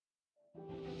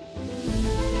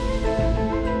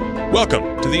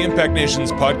Welcome to the Impact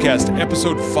Nations podcast,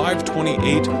 episode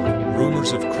 528,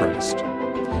 Rumors of Christ.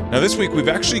 Now this week we've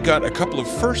actually got a couple of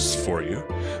firsts for you.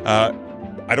 I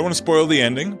don't want to spoil the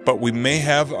ending, but we may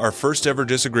have our first ever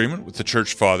disagreement with the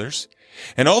church fathers.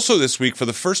 And also this week, for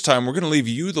the first time, we're going to leave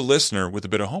you, the listener, with a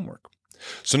bit of homework.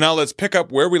 So now let's pick up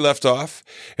where we left off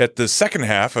at the second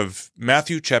half of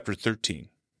Matthew chapter 13.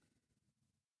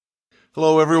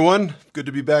 Hello, everyone. Good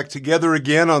to be back together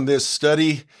again on this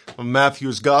study of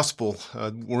Matthew's Gospel.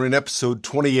 We're in episode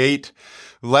 28.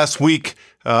 Last week,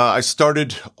 I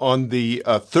started on the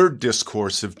third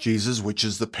discourse of Jesus, which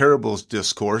is the parables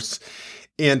discourse.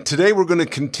 And today we're going to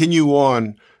continue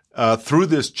on through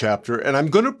this chapter, and I'm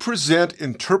going to present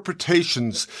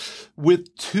interpretations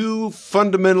with two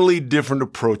fundamentally different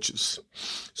approaches.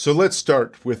 So let's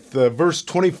start with verse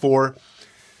 24,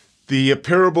 the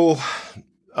parable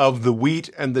of the wheat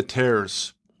and the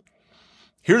tares.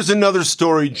 Here's another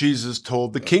story Jesus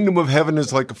told. The kingdom of heaven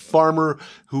is like a farmer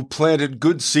who planted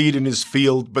good seed in his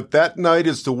field, but that night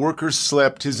as the workers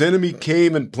slept, his enemy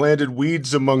came and planted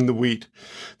weeds among the wheat,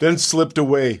 then slipped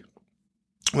away.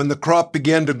 When the crop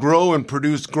began to grow and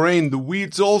produce grain, the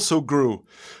weeds also grew.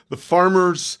 The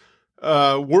farmer's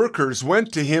workers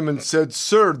went to him and said,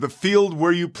 "Sir, the field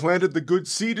where you planted the good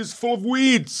seed is full of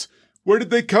weeds. Where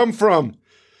did they come from?"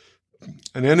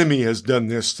 "An enemy has done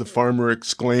this," the farmer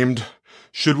exclaimed.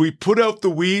 "Should we pull out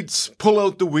the weeds?"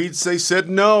 They said,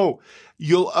 "No,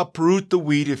 you'll uproot the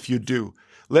wheat if you do.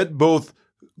 Let both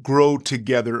grow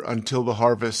together until the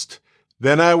harvest.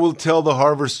 Then I will tell the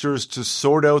harvesters to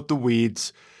sort out the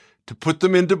weeds, to put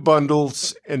them into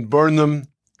bundles and burn them,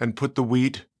 and put the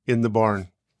wheat in the barn."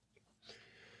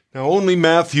 Now, only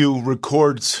Matthew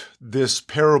records this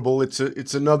parable.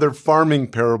 It's another farming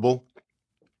parable,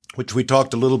 which we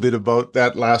talked a little bit about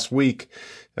that last week,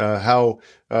 how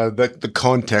the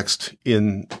context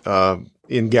in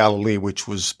Galilee, which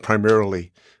was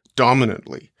primarily,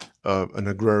 dominantly, an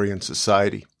agrarian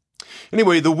society.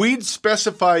 Anyway, the weeds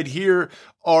specified here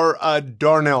are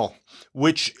darnel,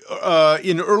 which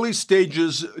in early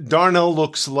stages, darnel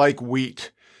looks like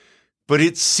wheat, but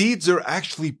its seeds are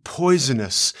actually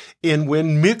poisonous, and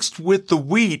when mixed with the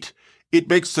wheat, it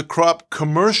makes the crop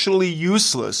commercially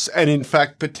useless and, in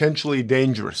fact, potentially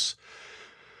dangerous.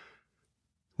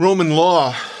 Roman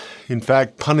law, in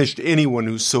fact, punished anyone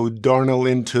who sowed darnel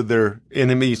into their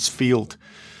enemy's field.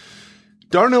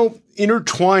 Darnel,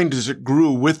 intertwined as it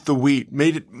grew with the wheat,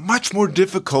 made it much more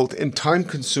difficult and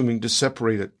time-consuming to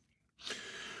separate it.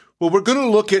 Well, we're going to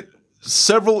look at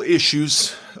several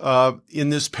issues in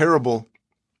this parable.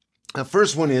 The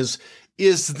first one is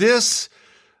this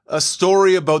a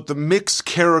story about the mixed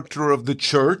character of the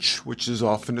church, which is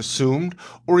often assumed,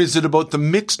 or is it about the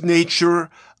mixed nature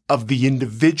of the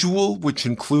individual, which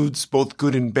includes both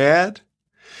good and bad?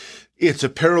 It's a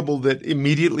parable that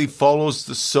immediately follows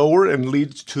the sower and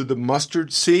leads to the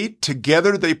mustard seed.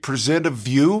 Together they present a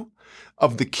view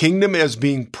of the kingdom as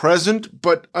being present,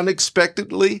 but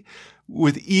unexpectedly,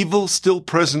 with evil still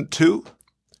present too.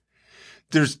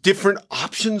 There's different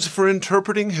options for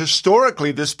interpreting.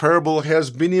 Historically, this parable has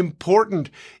been important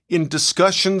in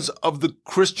discussions of the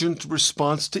Christian's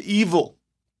response to evil.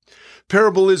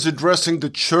 Parable is addressing the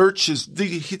church.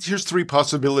 Here's three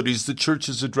possibilities. The church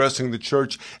is addressing the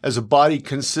church as a body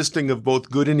consisting of both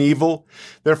good and evil.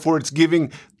 Therefore, it's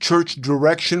giving church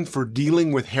direction for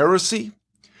dealing with heresy.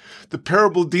 The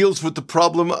parable deals with the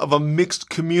problem of a mixed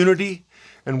community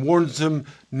and warns them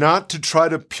not to try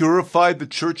to purify the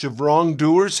church of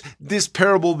wrongdoers. This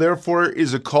parable, therefore,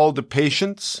 is a call to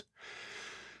patience.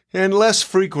 And less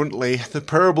frequently, the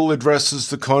parable addresses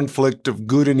the conflict of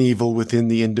good and evil within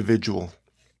the individual.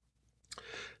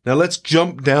 Now let's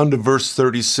jump down to verse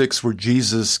 36, where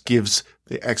Jesus gives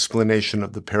the explanation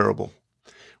of the parable.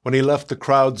 When he left the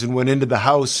crowds and went into the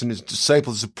house, and his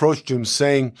disciples approached him,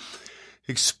 saying,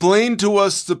 "Explain to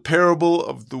us the parable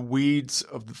of the weeds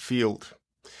of the field."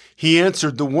 He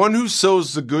answered, "The one who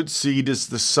sows the good seed is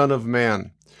the Son of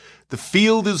Man. The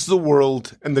field is the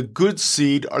world, and the good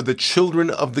seed are the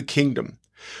children of the kingdom.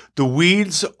 The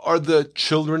weeds are the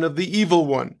children of the evil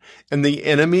one, and the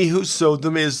enemy who sowed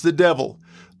them is the devil.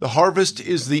 The harvest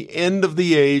is the end of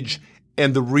the age,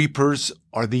 and the reapers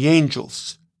are the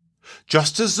angels.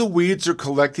 Just as the weeds are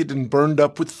collected and burned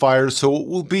up with fire, so it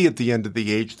will be at the end of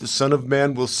the age. The Son of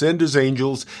Man will send his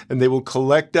angels, and they will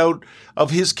collect out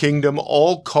of his kingdom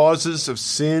all causes of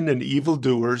sin and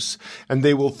evildoers, and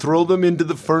they will throw them into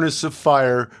the furnace of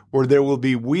fire, where there will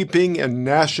be weeping and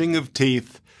gnashing of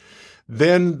teeth.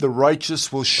 Then the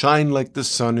righteous will shine like the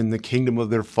sun in the kingdom of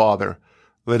their Father.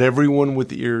 Let everyone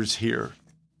with ears hear."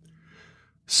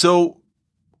 So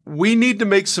we need to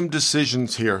make some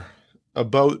decisions here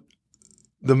about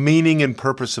the meaning and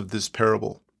purpose of this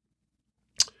parable?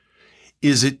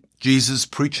 Is it Jesus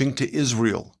preaching to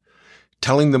Israel,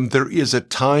 telling them there is a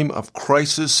time of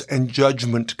crisis and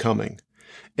judgment coming?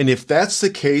 And if that's the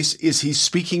case, is he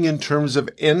speaking in terms of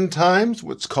end times,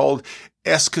 what's called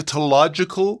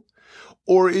eschatological,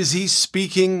 or is he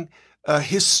speaking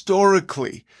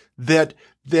historically, that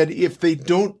if they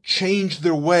don't change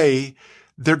their way,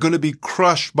 they're going to be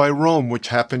crushed by Rome, which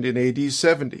happened in AD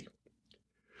 70?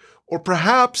 Or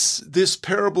perhaps this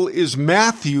parable is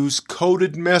Matthew's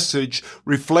coded message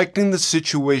reflecting the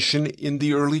situation in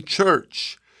the early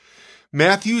church.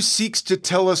 Matthew seeks to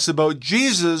tell us about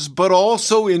Jesus, but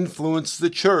also influence the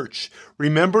church.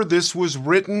 Remember, this was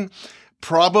written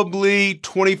probably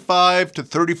 25 to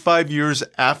 35 years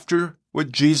after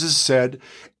what Jesus said,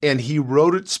 and he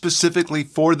wrote it specifically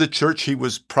for the church. He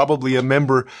was probably a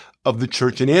member of the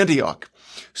church in Antioch.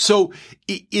 So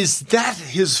is that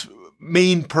his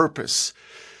main purpose?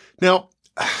 Now,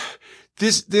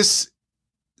 this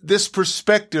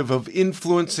perspective of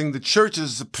influencing the church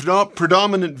is the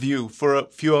predominant view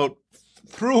throughout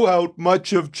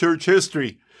much of church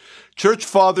history. Church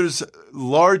fathers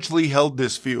largely held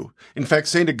this view. In fact,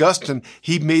 St. Augustine,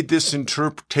 he made this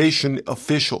interpretation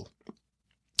official.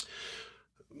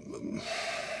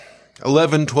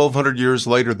 1,200 years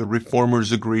later, the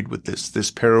reformers agreed with this. This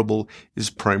parable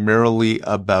is primarily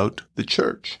about the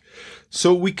church.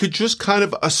 So we could just kind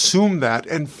of assume that.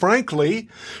 And frankly,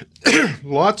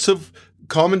 lots of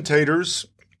commentators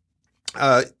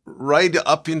right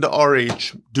up into our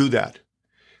age do that.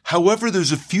 However,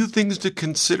 there's a few things to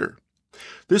consider.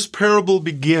 This parable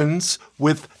begins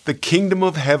with the kingdom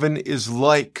of heaven is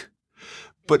like,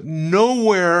 but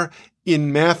nowhere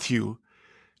in Matthew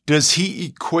does he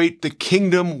equate the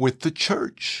kingdom with the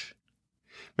church.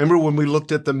 Remember when we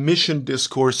looked at the mission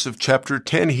discourse of chapter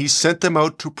 10, he sent them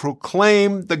out to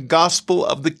proclaim the gospel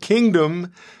of the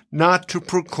kingdom, not to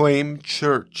proclaim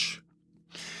church.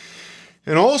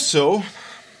 And also,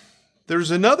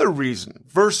 there's another reason.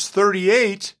 Verse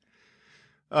 38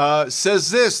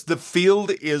 says this, the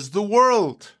field is the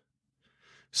world.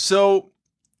 So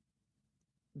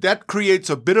that creates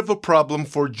a bit of a problem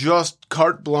for just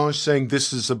carte blanche saying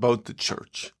this is about the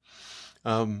church.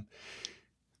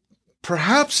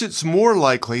 Perhaps it's more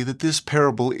likely that this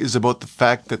parable is about the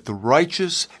fact that the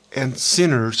righteous and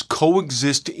sinners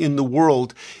coexist in the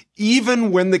world,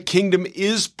 even when the kingdom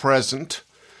is present.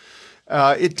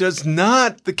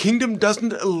 The kingdom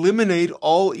doesn't eliminate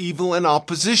all evil and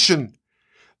opposition.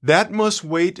 That must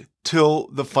wait till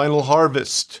the final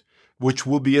harvest, which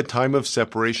will be a time of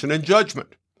separation and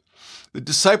judgment. The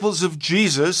disciples of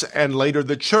Jesus, and later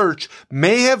the church,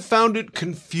 may have found it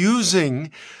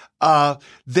confusing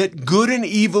that good and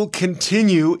evil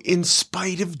continue in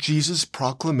spite of Jesus'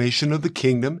 proclamation of the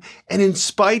kingdom and in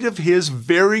spite of his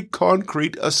very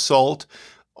concrete assault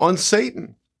on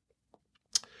Satan.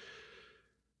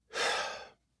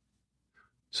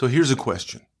 So here's a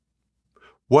question.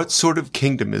 What sort of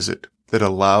kingdom is it that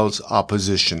allows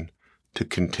opposition to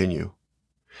continue?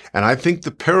 And I think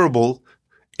the parable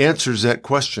answers that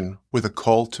question with a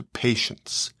call to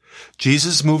patience.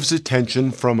 Jesus moves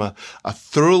attention from a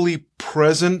thoroughly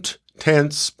present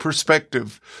tense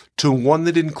perspective to one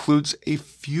that includes a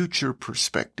future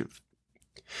perspective.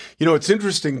 You know, it's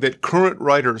interesting that current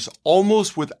writers,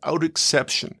 almost without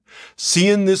exception, see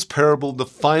in this parable the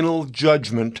final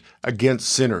judgment against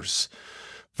sinners.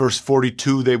 Verse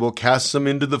 42, they will cast them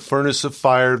into the furnace of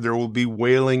fire. There will be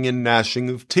wailing and gnashing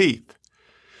of teeth.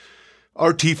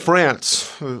 R.T.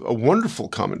 France, a wonderful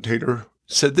commentator,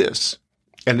 said this,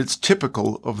 and it's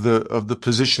typical of the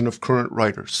position of current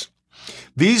writers.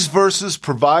 These verses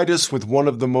provide us with one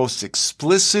of the most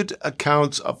explicit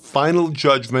accounts of final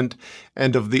judgment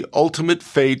and of the ultimate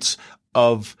fates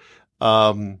of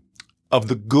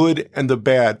the good and the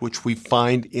bad, which we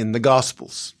find in the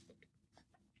Gospels.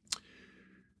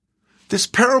 This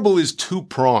parable is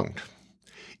two-pronged.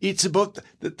 It's about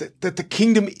that the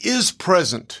kingdom is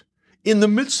present. In the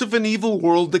midst of an evil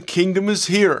world, the kingdom is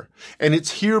here, and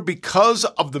it's here because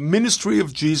of the ministry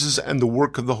of Jesus and the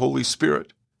work of the Holy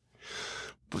Spirit.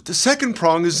 But the second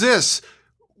prong is this.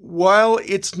 While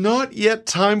it's not yet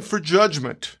time for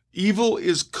judgment, evil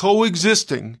is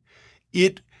coexisting,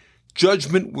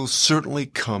 judgment will certainly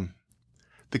come.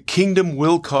 The kingdom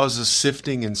will cause a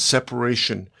sifting and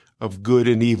separation of good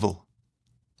and evil.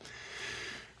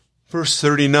 Verse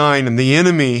 39, and the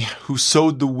enemy who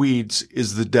sowed the weeds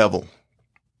is the devil.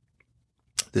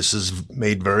 This is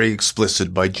made very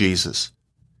explicit by Jesus.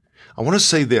 I want to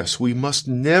say this, we must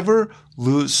never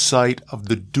lose sight of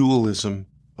the dualism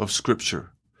of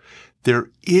Scripture. There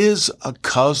is a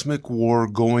cosmic war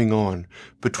going on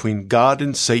between God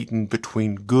and Satan,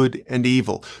 between good and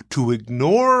evil. To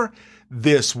ignore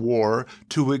this war,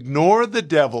 to ignore the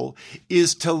devil,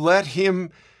 is to let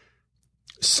him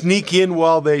sneak in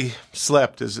while they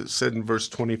slept, as it said in verse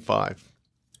 25.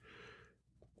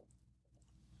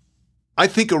 I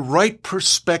think a right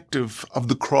perspective of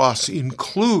the cross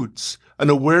includes an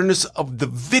awareness of the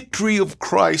victory of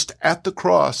Christ at the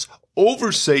cross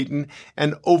over Satan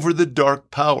and over the dark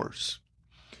powers.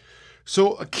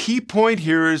 So a key point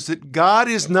here is that God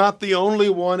is not the only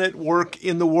one at work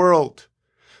in the world.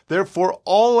 Therefore,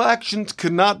 all actions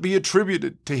cannot be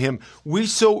attributed to him. We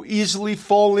so easily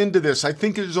fall into this. I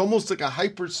think it is almost like a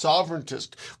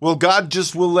hyper-sovereigntist. Well, God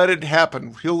just will let it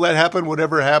happen. He'll let happen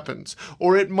whatever happens.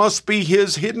 Or it must be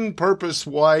his hidden purpose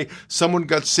why someone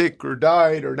got sick or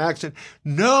died or an accident.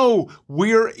 No,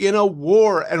 we're in a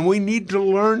war and we need to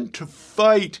learn to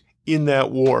fight in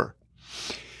that war.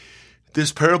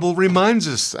 This parable reminds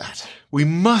us that we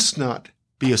must not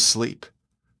be asleep.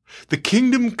 The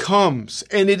kingdom comes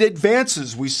and it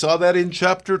advances. We saw that in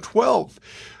chapter 12.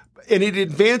 And it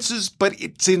advances, but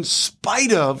it's in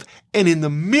spite of and in the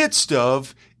midst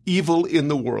of evil in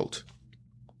the world.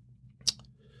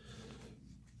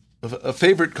 A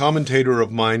favorite commentator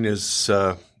of mine is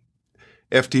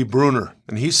F.D. Bruner,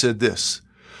 and he said this: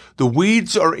 "The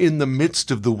weeds are in the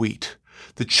midst of the wheat.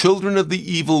 The children of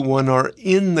the evil one are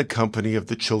in the company of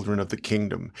the children of the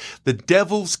kingdom. The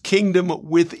devil's kingdom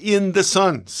within the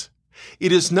sons.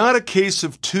 It is not a case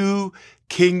of two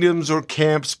kingdoms or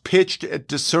camps pitched at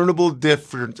discernible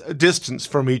distance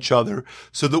from each other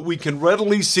so that we can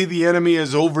readily see the enemy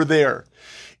as over there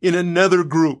in another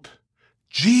group.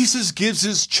 Jesus gives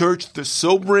his church the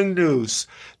sobering news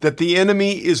that the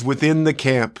enemy is within the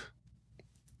camp."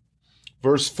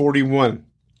 Verse 41.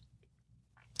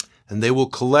 "And they will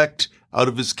collect out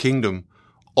of his kingdom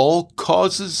all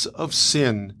causes of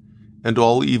sin and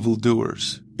all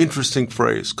evildoers." Interesting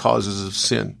phrase, causes of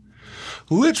sin.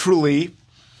 Literally,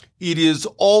 it is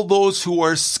all those who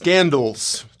are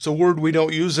scandals. It's a word we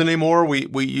don't use anymore.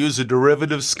 We use a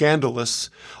derivative,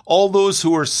 scandalous. All those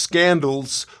who are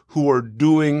scandals, who are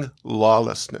doing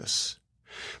lawlessness.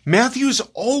 Matthew's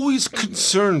always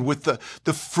concerned with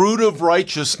the fruit of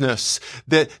righteousness,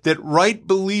 that right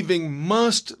believing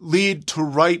must lead to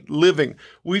right living.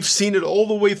 We've seen it all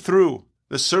the way through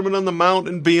the Sermon on the Mount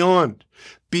and beyond.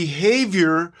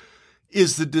 Behavior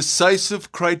is the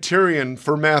decisive criterion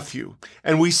for Matthew.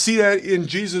 And we see that in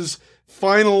Jesus'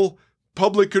 final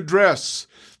public address.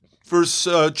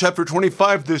 Chapter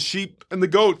 25, the sheep and the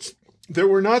goats, they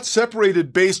were not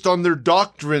separated based on their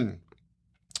doctrine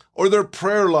or their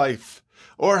prayer life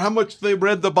or how much they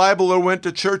read the Bible or went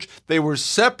to church. They were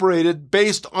separated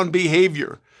based on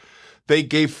behavior. They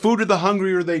gave food to the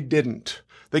hungry or they didn't.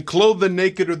 They clothed the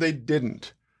naked or they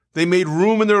didn't. They made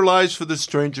room in their lives for the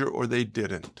stranger or they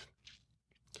didn't.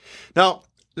 Now,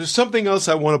 there's something else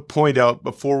I want to point out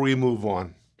before we move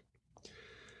on.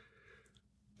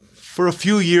 For a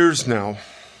few years now,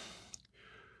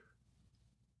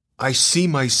 I see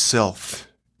myself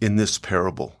in this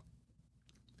parable.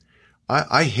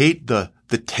 I hate the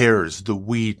tares, the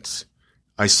weeds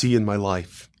I see in my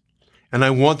life, and I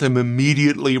want them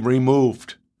immediately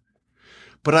removed.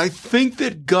 But I think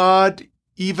that God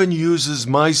even uses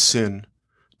my sin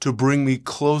to bring me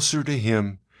closer to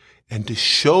him and to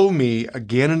show me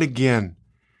again and again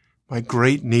my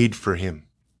great need for him.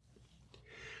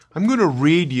 I'm going to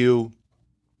read you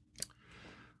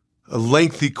a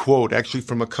lengthy quote, actually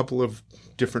from a couple of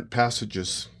different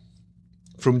passages,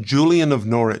 from Julian of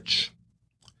Norwich.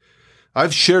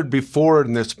 I've shared before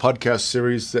in this podcast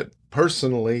series that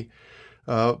personally,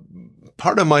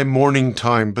 part of my morning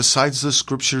time, besides the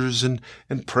scriptures and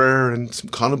prayer and some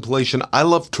contemplation, I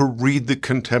love to read the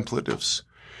contemplatives.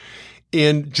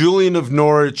 And Julian of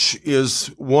Norwich is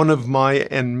one of my,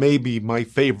 and maybe my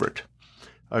favorite.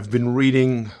 I've been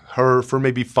reading her for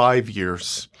maybe 5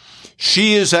 years.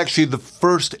 She is actually the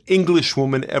first English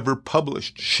woman ever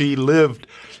published. She lived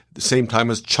at the same time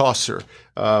as Chaucer.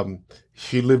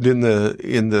 She lived in the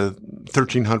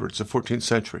 1300s, the 14th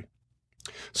century.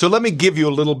 So let me give you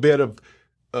a little bit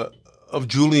of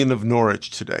Julian of Norwich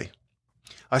today.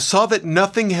 "I saw that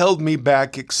nothing held me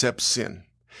back except sin.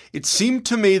 It seemed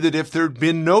to me that if there had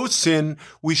been no sin,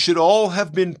 we should all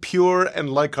have been pure and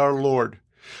like our Lord.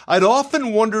 I'd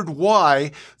often wondered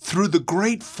why, through the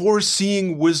great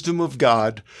foreseeing wisdom of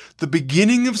God, the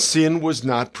beginning of sin was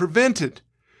not prevented.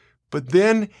 But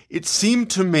then it seemed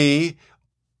to me,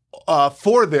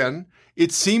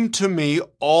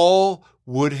 all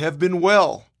would have been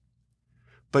well.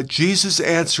 But Jesus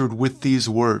answered with these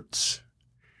words,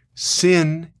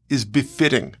 'Sin is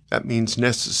befitting. That means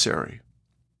necessary.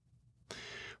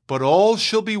 But all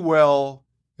shall be well,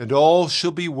 and all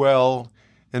shall be well,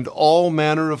 and all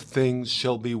manner of things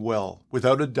shall be well.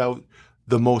 Without a doubt,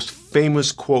 the most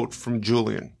famous quote from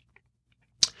Julian.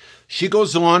 She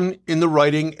goes on in the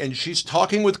writing, and she's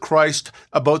talking with Christ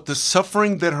about the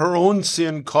suffering that her own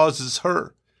sin causes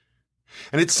her.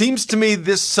 And it seems to me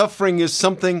this suffering is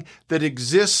something that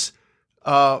exists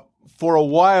for a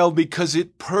while because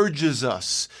it purges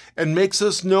us and makes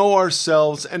us know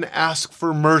ourselves and ask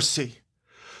for mercy.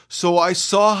 So I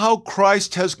saw how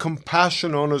Christ has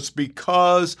compassion on us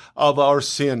because of our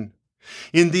sin.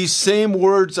 In these same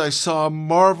words, I saw a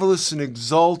marvelous and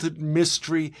exalted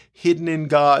mystery hidden in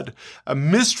God, a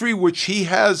mystery which He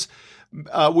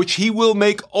will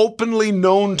make openly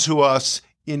known to us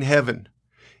in heaven,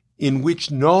 in which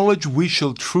knowledge we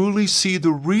shall truly see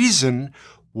the reason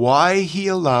why He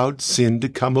allowed sin to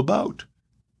come about.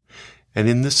 And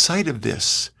in the sight of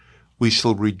this, we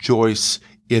shall rejoice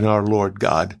in our Lord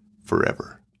God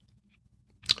forever.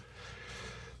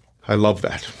 I love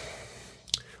that.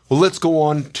 Well, let's go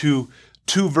on to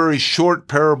two very short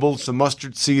parables, the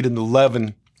mustard seed and the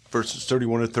leaven, verses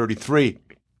 31 to 33.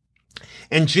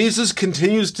 And Jesus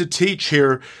continues to teach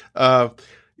here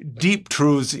deep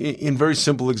truths in very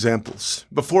simple examples.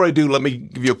 Before I do, let me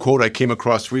give you a quote I came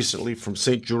across recently from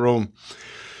St. Jerome,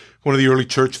 one of the early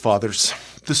church fathers.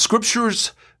 The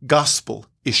Scripture's gospel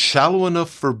is shallow enough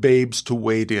for babes to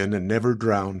wade in and never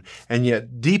drown, and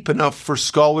yet deep enough for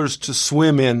scholars to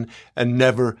swim in and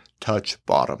never touch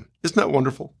bottom. Isn't that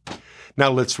wonderful?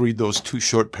 Now let's read those two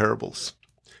short parables.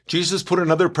 Jesus put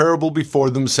another parable before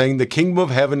them, saying, The kingdom of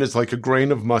heaven is like a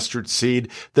grain of mustard seed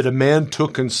that a man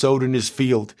took and sowed in his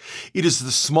field. It is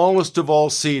the smallest of all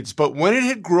seeds, but when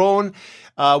it's grown,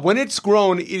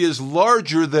 it is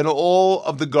larger than all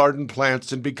of the garden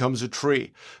plants and becomes a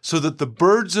tree, so that the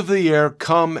birds of the air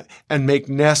come and make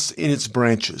nests in its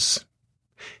branches.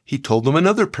 He told them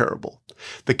another parable.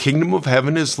 The kingdom of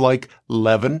heaven is like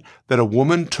leaven that a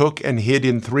woman took and hid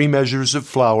in 3 measures of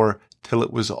flour till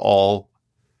it was all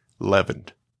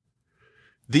leavened.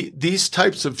 These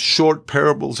types of short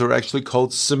parables are actually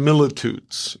called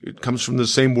similitudes. It comes from the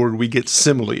same word we get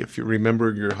simile. If you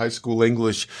remember your high school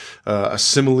English, a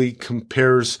simile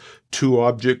compares two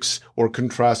objects or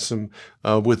contrasts them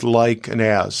with like and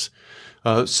as.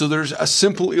 So there's a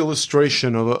simple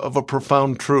illustration of a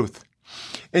profound truth.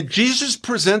 And Jesus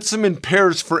presents them in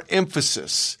pairs for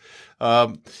emphasis.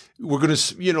 We're going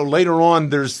to, later on,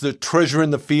 there's the treasure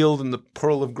in the field and the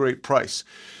pearl of great price.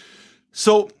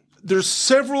 So there's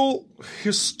several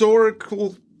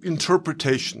historical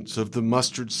interpretations of the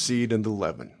mustard seed and the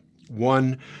leaven.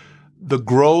 1, the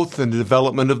growth and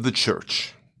development of the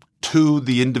church. 2,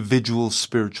 the individual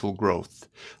spiritual growth.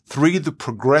 3, the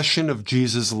progression of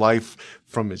Jesus' life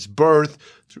from his birth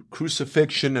through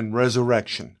crucifixion and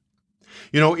resurrection.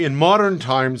 In modern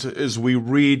times, as we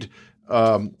read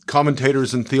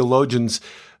commentators and theologians,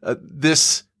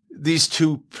 these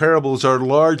two parables are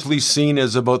largely seen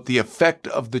as about the effect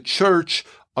of the church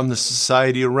on the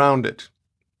society around it.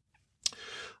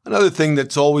 Another thing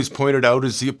that's always pointed out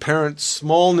is the apparent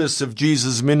smallness of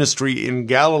Jesus' ministry in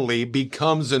Galilee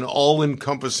becomes an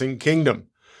all-encompassing kingdom.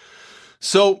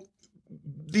 So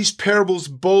these parables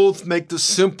both make the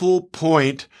simple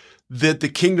point that the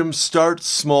kingdom starts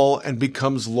small and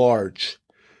becomes large.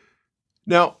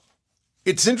 Now,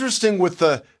 it's interesting with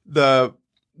the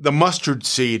mustard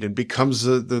seed and becomes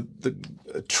the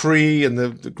tree and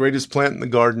the greatest plant in the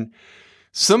garden.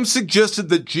 Some suggested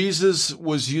that Jesus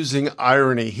was using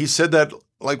irony. He said that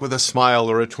like with a smile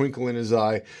or a twinkle in his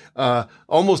eye,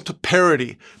 almost a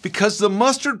parody, because the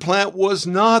mustard plant was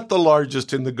not the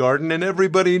largest in the garden and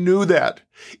everybody knew that.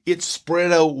 It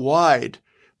spread out wide,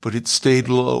 but it stayed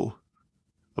low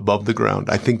above the ground.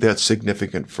 I think that's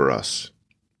significant for us.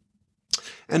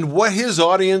 And what his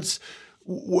audience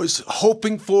was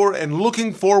hoping for and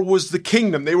looking for was the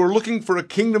kingdom. They were looking for a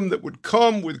kingdom that would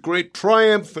come with great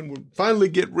triumph and would finally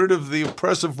get rid of the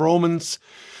oppressive Romans.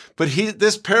 But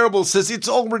this parable says it's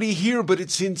already here, but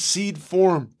it's in seed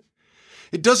form.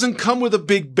 It doesn't come with a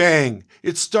big bang.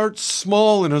 It starts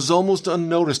small and is almost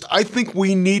unnoticed. I think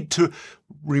we need to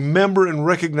remember and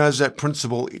recognize that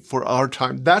principle for our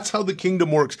time. That's how the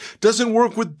kingdom works. It doesn't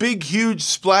work with big, huge,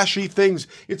 splashy things.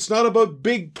 It's not about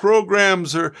big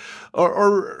programs or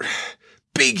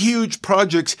big, huge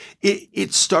projects.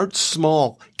 It starts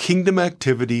small. Kingdom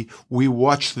activity, we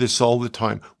watch this all the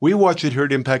time. We watch it here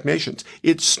at Impact Nations.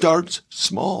 It starts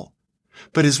small.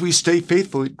 But as we stay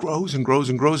faithful, it grows and grows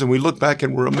and grows, and we look back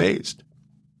and we're amazed.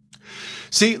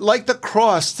 See, like the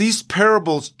cross, these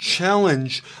parables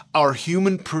challenge our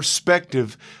human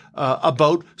perspective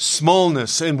about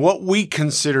smallness and what we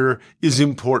consider is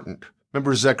important.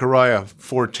 Remember Zechariah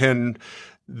 4:10,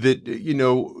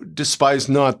 that, despise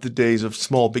not the days of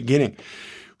small beginning.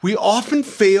 We often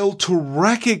fail to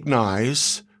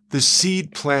recognize the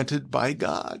seed planted by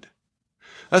God.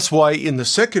 That's why in the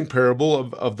second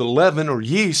parable of the leaven or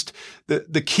yeast,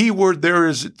 the key word there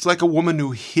is, it's like a woman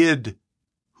who hid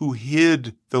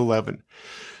the leaven.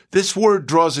 This word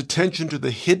draws attention to the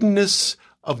hiddenness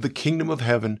of the kingdom of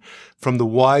heaven from the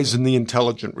wise and the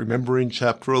intelligent. Remember in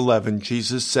chapter 11,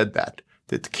 Jesus said that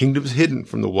the kingdom is hidden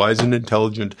from the wise and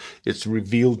intelligent. It's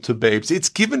revealed to babes. It's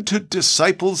given to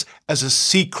disciples as a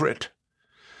secret.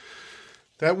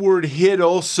 That word hid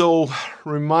also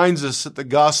reminds us that the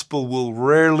gospel will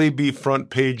rarely be front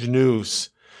page news.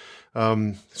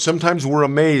 Sometimes we're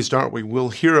amazed, aren't we? We'll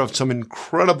hear of some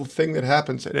incredible thing that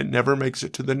happens and it never makes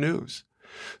it to the news.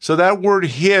 So that word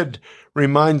hid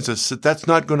reminds us that that's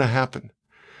not going to happen.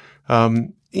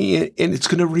 And it's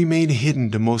going to remain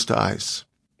hidden to most eyes.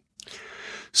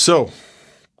 So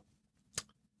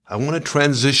I want to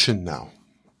transition now.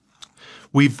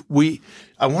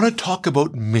 I want to talk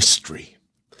about mystery.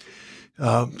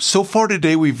 So far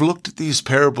today, we've looked at these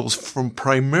parables from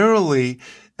primarily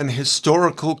an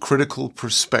historical, critical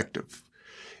perspective.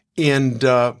 And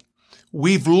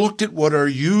we've looked at what are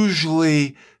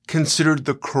usually considered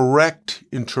the correct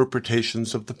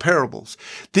interpretations of the parables.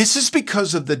 This is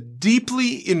because of the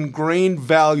deeply ingrained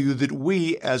value that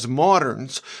we, as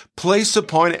moderns, place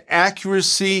upon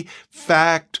accuracy,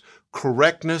 fact,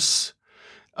 correctness.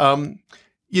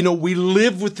 We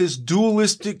live with this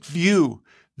dualistic view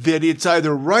that it's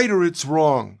either right or it's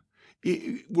wrong.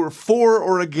 We're for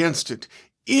or against it,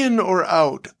 in or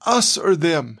out, us or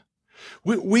them.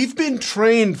 We've been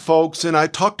trained, folks, and I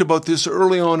talked about this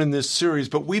early on in this series,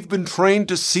 but we've been trained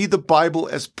to see the Bible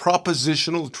as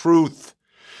propositional truth.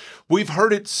 We've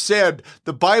heard it said,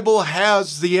 the Bible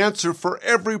has the answer for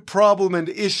every problem and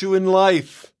issue in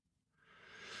life.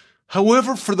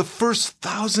 However, for the first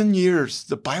 1,000 years,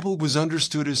 the Bible was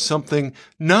understood as something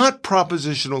not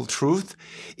propositional truth.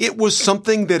 It was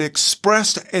something that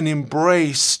expressed and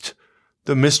embraced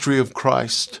the mystery of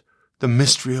Christ, the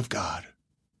mystery of God.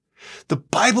 The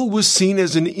Bible was seen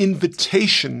as an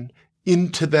invitation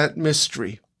into that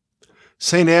mystery.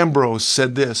 St. Ambrose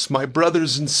said this, "My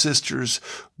brothers and sisters,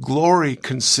 glory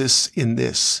consists in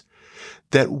this,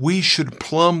 that we should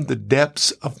plumb the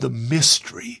depths of the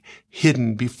mystery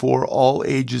hidden before all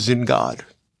ages in God."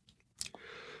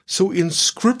 So in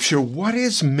Scripture, what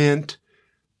is meant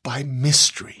by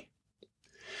mystery?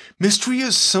 Mystery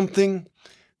is something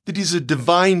that is a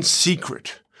divine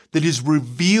secret that is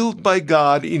revealed by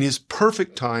God in His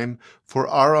perfect time for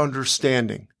our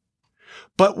understanding.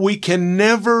 But we can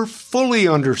never fully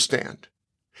understand.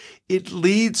 It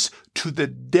leads to the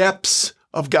depths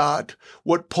of God,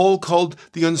 what Paul called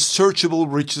the unsearchable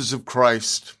riches of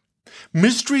Christ.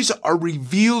 Mysteries are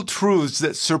revealed truths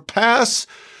that surpass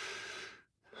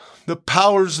the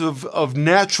powers of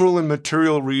natural and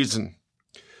material reason.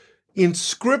 In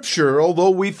Scripture, although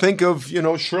we think of,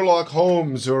 Sherlock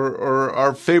Holmes or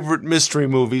our favorite mystery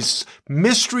movies,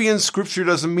 mystery in Scripture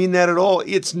doesn't mean that at all.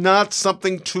 It's not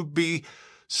something to be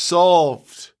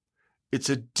solved. It's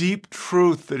a deep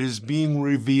truth that is being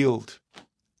revealed.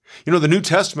 The New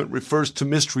Testament refers to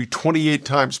mystery 28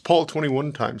 times, Paul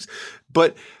 21 times,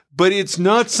 but it's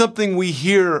not something we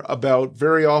hear about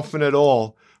very often at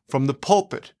all from the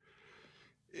pulpit.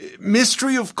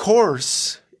 Mystery, of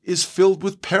course, is filled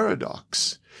with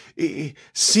paradox.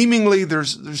 Seemingly,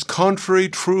 there's contrary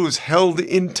truths held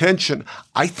in tension.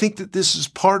 I think that this is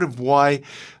part of why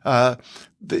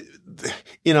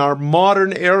in our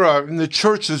modern era in the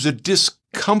church, there's a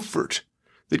discomfort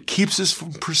that keeps us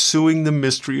from pursuing the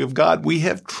mystery of God. We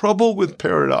have trouble with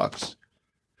paradox.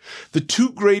 The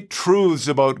two great truths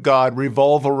about God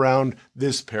revolve around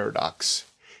this paradox: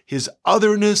 His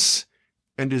otherness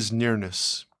and His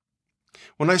nearness.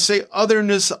 When I say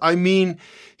otherness, I mean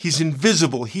He's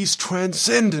invisible, He's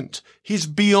transcendent, He's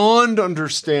beyond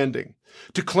understanding.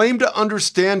 To claim to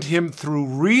understand Him through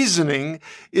reasoning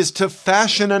is to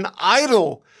fashion an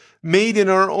idol made in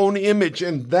our own image,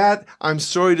 and that, I'm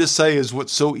sorry to say, is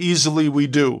what so easily we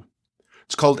do.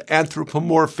 It's called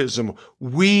anthropomorphism.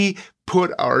 We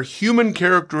put our human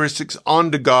characteristics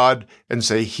onto God and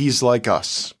say He's like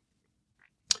us.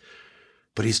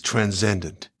 But He's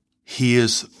transcendent. He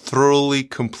is thoroughly,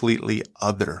 completely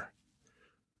other.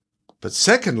 But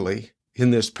secondly,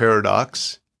 in this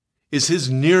paradox, is His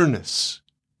nearness.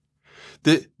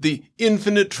 The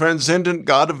infinite, transcendent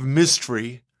God of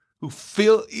mystery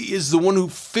is the one who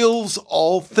fills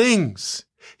all things.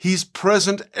 He's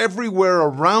present everywhere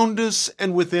around us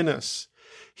and within us.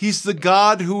 He's the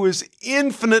God who is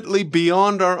infinitely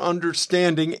beyond our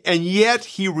understanding, and yet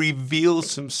he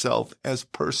reveals himself as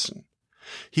person.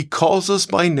 He calls us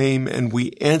by name, and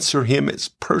we answer him as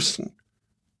person.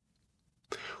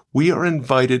 We are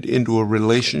invited into a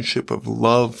relationship of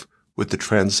love with the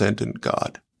transcendent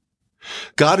God.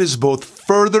 God is both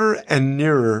further and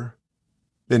nearer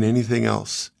than anything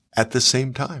else at the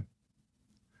same time.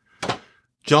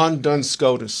 John Duns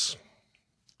Scotus,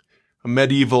 a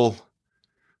medieval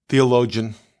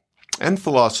theologian and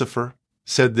philosopher,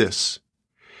 said this: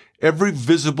 "Every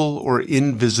visible or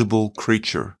invisible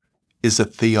creature is a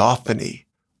theophany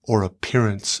or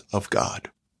appearance of God."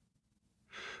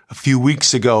 A few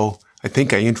weeks ago, I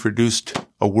think I introduced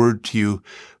a word to you,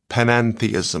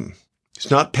 panentheism.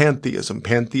 It's not pantheism.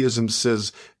 Pantheism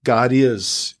says God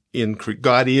is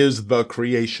the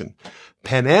creation.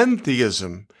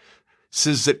 Panentheism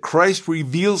says that Christ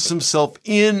reveals himself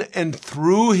in and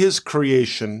through his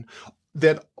creation,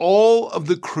 that all of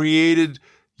the created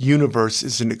universe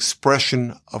is an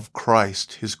expression of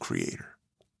Christ, his creator.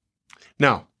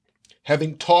 Now,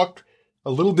 having talked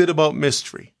a little bit about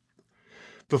mystery,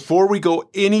 before we go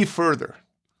any further,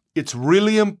 it's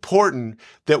really important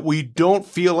that we don't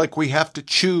feel like we have to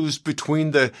choose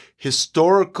between the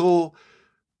historical,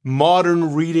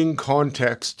 modern reading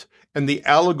context and the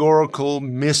allegorical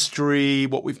mystery,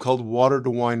 what we've called water to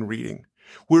wine reading.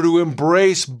 We're to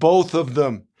embrace both of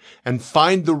them and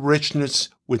find the richness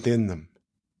within them.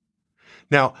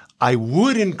 Now, I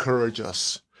would encourage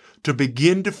us to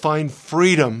begin to find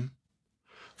freedom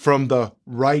from the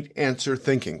right answer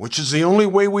thinking, which is the only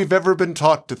way we've ever been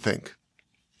taught to think.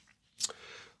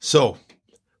 So,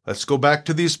 let's go back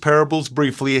to these parables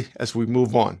briefly as we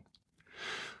move on.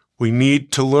 We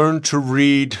need to learn to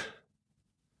read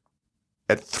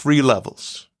at 3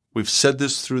 levels. We've said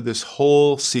this through this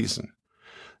whole season.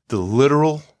 The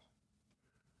literal,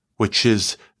 which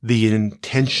is the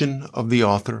intention of the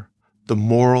author, the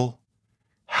moral,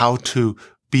 how to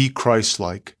be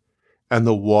Christ-like, and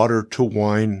the water to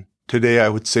wine. Today I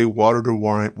would say water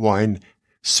to wine,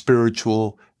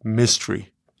 spiritual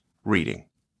mystery reading.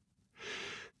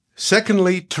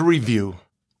 Secondly, to review,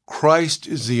 Christ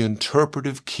is the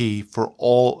interpretive key for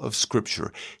all of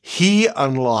Scripture. He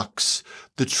unlocks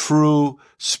the true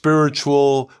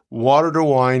spiritual water to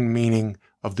wine meaning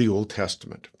of the Old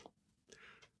Testament.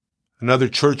 Another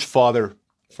church father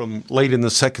from late in the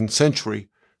 2nd century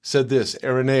said this,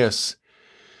 Irenaeus: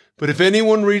 "But if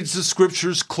anyone reads the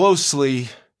Scriptures closely,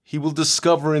 he will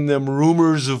discover in them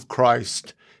rumors of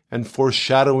Christ and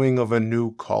foreshadowing of a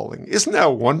new calling." Isn't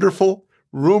that wonderful?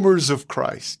 Rumors of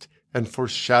Christ and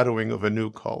foreshadowing of a new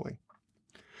calling.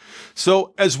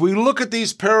 So as we look at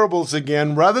these parables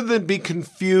again, rather than be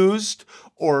confused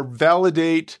or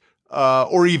evaluate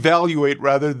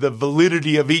the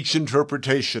validity of each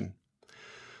interpretation,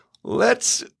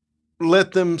 let's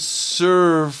let them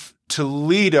serve to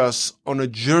lead us on a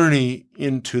journey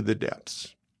into the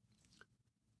depths.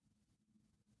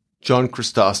 John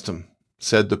Chrysostom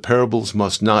said the parables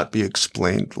must not be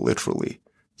explained literally,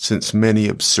 since many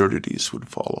absurdities would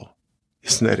follow.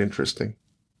 Isn't that interesting?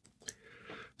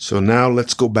 So now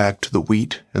let's go back to the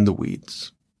wheat and the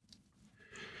weeds.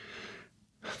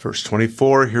 Verse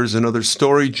 24, here's another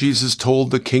story. Jesus told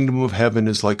the kingdom of heaven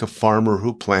is like a farmer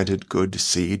who planted good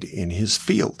seed in his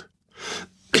field.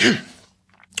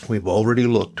 We've already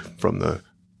looked from the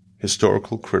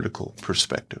historical critical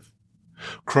perspective.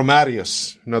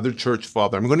 Chromatius, another church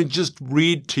father. I'm going to just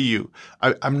read to you.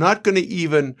 I'm not going to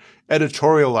even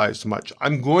editorialize much.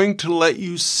 I'm going to let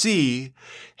you see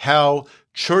how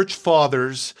church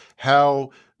fathers, how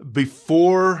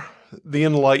before the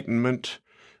Enlightenment,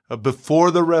 before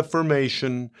the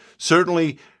Reformation,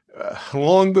 certainly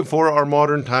long before our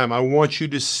modern time, I want you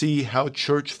to see how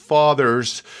church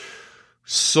fathers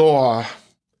saw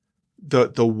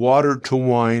the water to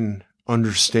wine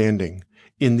understanding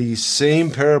in these same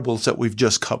parables that we've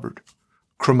just covered.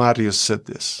 Chromatius said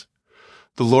this: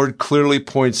 "The Lord clearly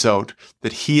points out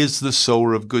that he is the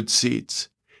sower of good seeds.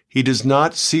 He does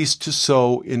not cease to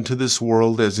sow into this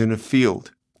world as in a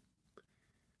field."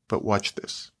 But watch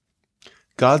this.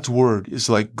 God's word is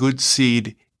like good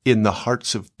seed in the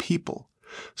hearts of people,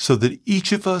 so that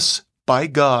each of us, by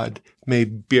God, may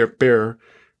bear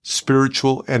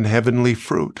spiritual and heavenly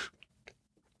fruit.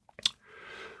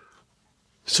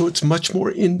 So it's much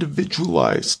more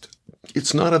individualized.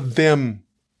 It's not a them.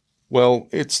 Well,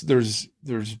 there's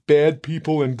bad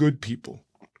people and good people.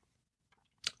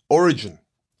 Origen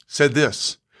said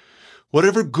this: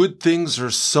 "Whatever good things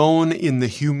are sown in the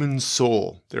human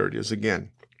soul," there it is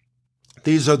again,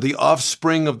 "these are the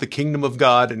offspring of the kingdom of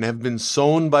God and have been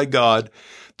sown by God,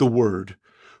 the Word,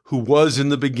 who was in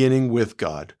the beginning with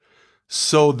God,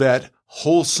 so that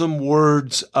wholesome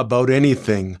words about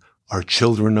anything are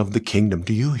children of the kingdom.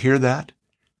 Do you hear that?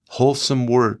 Wholesome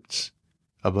words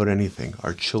about anything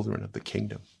are children of the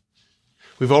kingdom.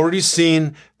 We've already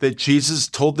seen that Jesus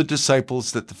told the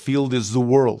disciples that the field is the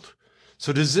world.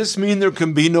 So does this mean there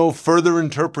can be no further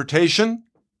interpretation?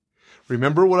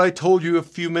 Remember what I told you a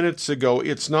few minutes ago.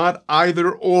 It's not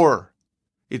either or.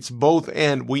 It's both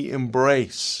and. We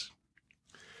embrace.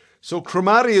 So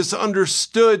Chromatius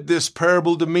understood this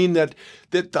parable to mean that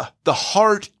the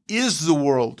heart is the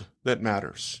world that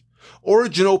matters.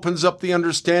 Origen opens up the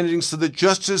understanding so that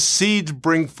just as seeds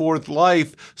bring forth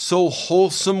life, so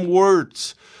wholesome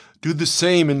words do the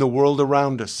same in the world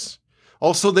around us.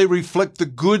 Also, they reflect the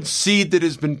good seed that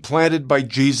has been planted by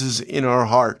Jesus in our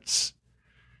hearts.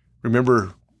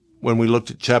 Remember when we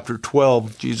looked at chapter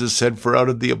 12, Jesus said, "For out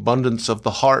of the abundance of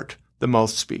the heart, the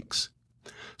mouth speaks."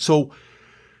 So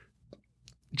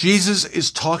Jesus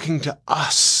is talking to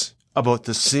us about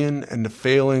the sin and the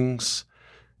failings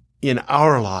in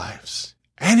our lives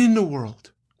and in the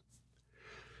world.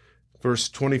 Verse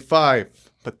 25,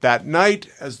 "But that night,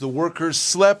 as the workers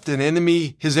slept,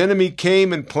 his enemy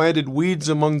came and planted weeds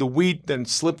among the wheat, then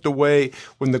slipped away.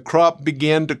 When the crop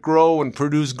began to grow and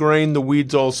produce grain, the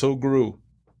weeds also grew."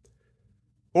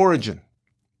 Origen,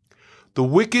 "The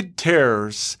wicked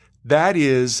tares, that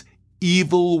is,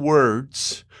 evil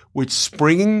words, which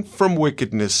springing from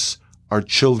wickedness are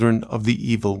children of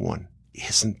the evil one."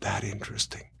 Isn't that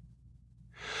interesting?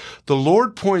 The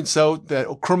Lord points out that,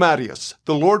 Chromatius,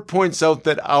 the Lord points out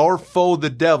that our foe, the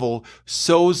devil,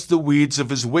 sows the weeds of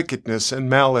his wickedness and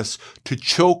malice to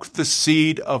choke the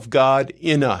seed of God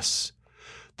in us.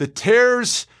 The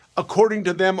tares, according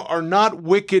to them, are not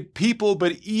wicked people,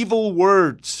 but evil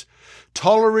words.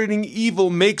 Tolerating evil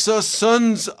makes us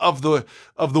sons of the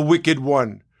wicked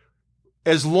one,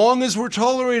 as long as we're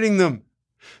tolerating them.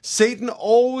 Satan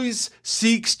always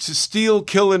seeks to steal,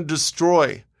 kill, and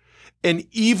destroy. And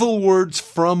evil words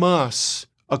from us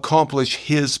accomplish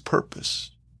his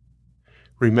purpose.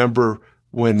 Remember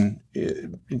when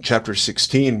in chapter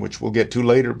 16, which we'll get to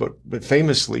later, but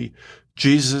famously,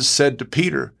 Jesus said to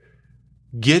Peter,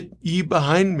 "Get ye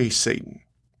behind me, Satan.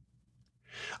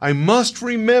 I must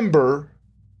remember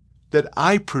that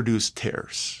I produce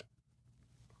tares."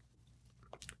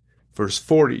 Verse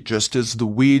 40, "Just as the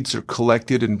weeds are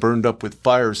collected and burned up with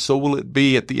fire, so will it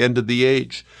be at the end of the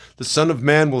age. The Son of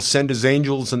Man will send his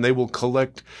angels, and they will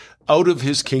collect out of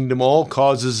his kingdom all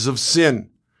causes of sin,"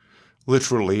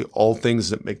 literally all things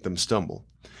that make them stumble,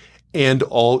 "and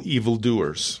all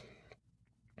evildoers."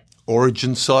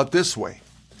 Origen saw it this way: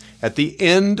 "At the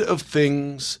end of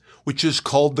things, which is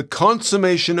called the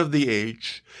consummation of the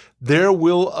age, there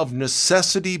will of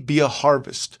necessity be a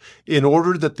harvest, in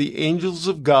order that the angels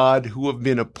of God who have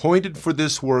been appointed for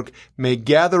this work may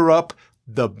gather up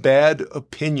the bad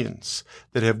opinions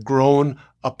that have grown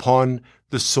upon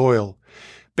the soil."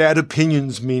 Bad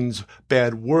opinions means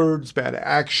bad words, bad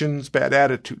actions, bad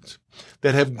attitudes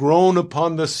that have grown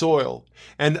upon the soil,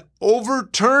 and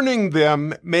overturning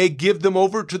them may give them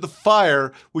over to the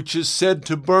fire, which is said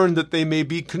to burn, that they may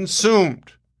be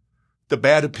consumed. The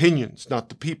bad opinions, not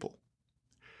the people.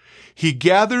 "He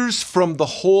gathers from the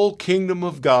whole kingdom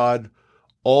of God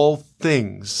all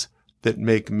things that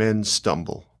make men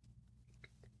stumble."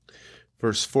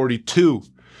 Verse 42,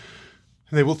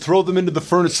 "And they will throw them into the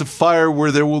furnace of fire,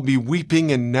 where there will be weeping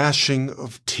and gnashing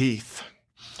of teeth."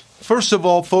 First of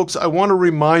all, folks, I want to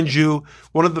remind you,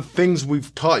 one of the things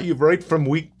we've taught you right from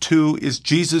week 2 is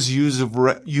Jesus' use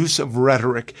of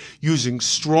rhetoric, using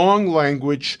strong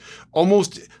language,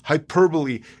 almost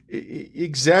hyperbole,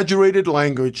 exaggerated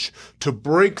language to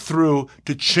break through,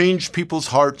 to change people's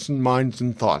hearts and minds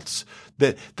and thoughts.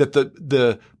 That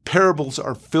the parables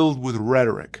are filled with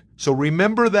rhetoric. So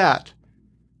remember that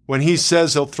when he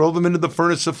says he'll throw them into the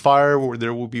furnace of fire, where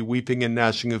there will be weeping and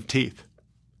gnashing of teeth.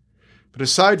 But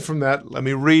aside from that, let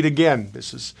me read again.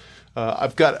 This is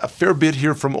I've got a fair bit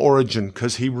here from Origen,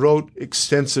 because he wrote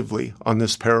extensively on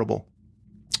this parable.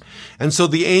 "And so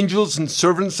the angels and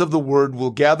servants of the word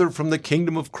will gather from the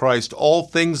kingdom of Christ all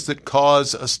things that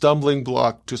cause a stumbling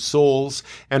block to souls,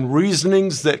 and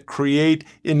reasonings that create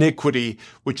iniquity,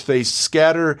 which they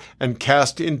scatter and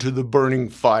cast into the burning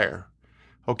fire."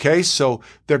 Okay, so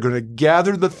they're going to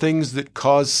gather the things that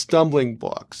cause stumbling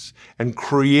blocks and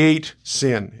create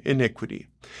sin, iniquity.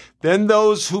 "Then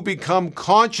those who become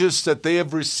conscious that they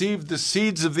have received the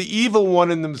seeds of the evil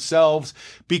one in themselves,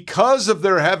 because of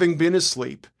their having been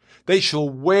asleep, they shall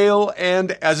wail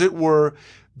and, as it were,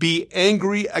 be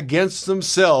angry against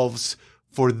themselves,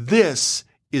 for this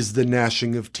is the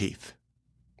gnashing of teeth."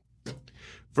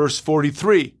 Verse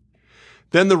 43,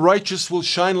 Then the righteous will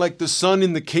shine like the sun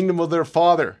in the kingdom of their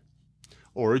Father.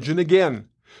 Origen again.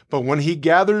 But when he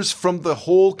gathers from the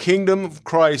whole kingdom of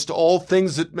Christ all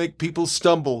things that make people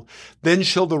stumble, then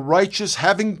shall the righteous,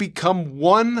 having become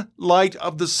one light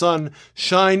of the sun,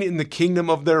 shine in the kingdom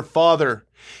of their Father.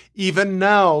 Even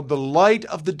now the light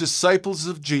of the disciples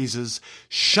of Jesus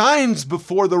shines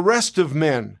before the rest of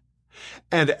men,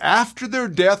 and after their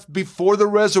death before the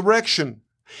resurrection,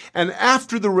 and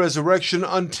after the resurrection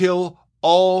until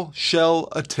all shall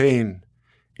attain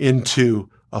into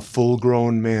a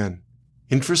full-grown man.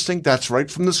 Interesting. That's right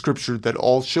from the scripture, that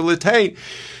all shall attain.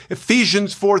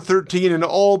 Ephesians 4:13, and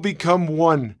all become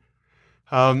one.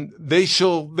 They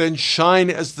shall then shine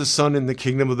as the sun in the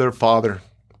kingdom of their Father.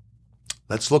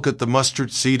 Let's look at the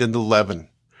mustard seed and the leaven.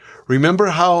 Remember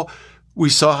how we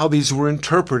saw how these were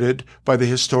interpreted by the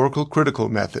historical critical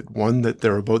method. 1, that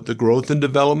they're about the growth and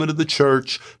development of the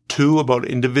church. 2, about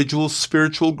individual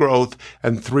spiritual growth.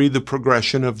 And 3, the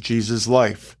progression of Jesus'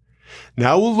 life.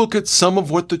 Now we'll look at some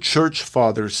of what the church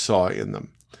fathers saw in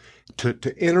them to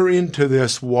enter into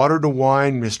this water to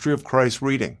wine mystery of Christ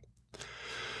reading.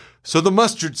 So the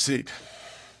mustard seed.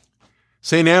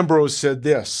 St. Ambrose said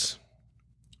this.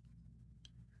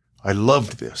 I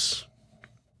loved this.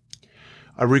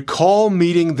 I recall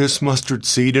meeting this mustard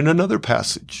seed in another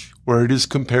passage where it is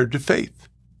compared to faith.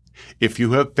 If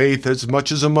you have faith as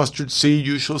much as a mustard seed,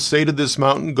 you shall say to this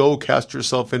mountain, go cast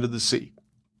yourself into the sea.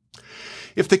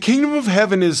 If the kingdom of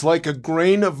heaven is like a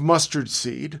grain of mustard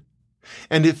seed,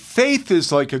 and if faith is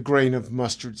like a grain of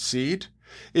mustard seed,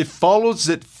 it follows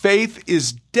that faith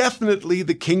is definitely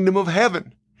the kingdom of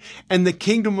heaven, and the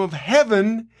kingdom of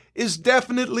heaven is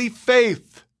definitely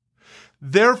faith.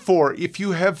 Therefore, if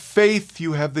you have faith,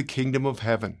 you have the kingdom of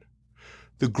heaven.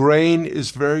 The grain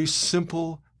is very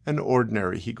simple and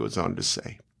ordinary, he goes on to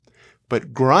say.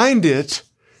 But grind it,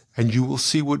 and you will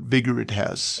see what vigor it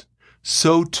has.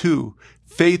 So too,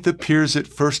 faith appears at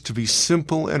first to be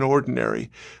simple and ordinary,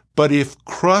 but if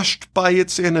crushed by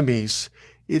its enemies,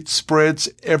 it spreads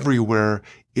everywhere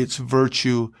its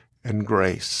virtue and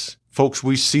grace. Folks,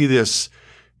 we see this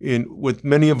with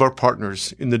many of our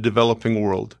partners in the developing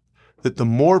world, that the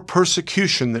more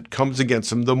persecution that comes against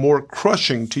them, the more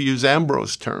crushing, to use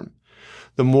Ambrose's term,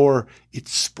 the more it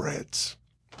spreads.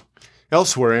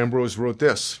 Elsewhere, Ambrose wrote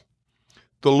this,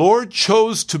 the Lord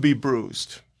chose to be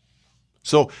bruised.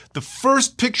 So the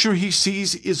first picture he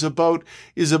sees is about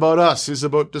us, is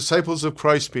about disciples of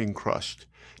Christ being crushed.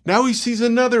 Now he sees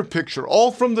another picture,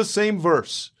 all from the same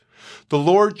verse. The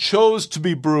Lord chose to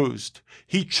be bruised.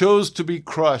 He chose to be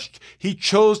crushed. He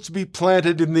chose to be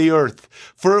planted in the earth.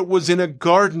 For it was in a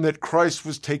garden that Christ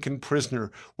was taken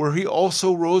prisoner, where he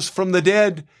also rose from the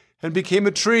dead and became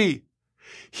a tree.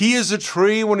 He is a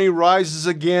tree when he rises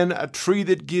again, a tree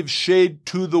that gives shade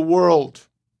to the world,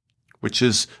 which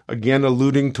is again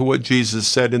alluding to what Jesus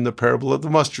said in the parable of the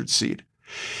mustard seed.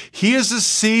 He is a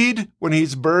seed when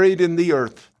he's buried in the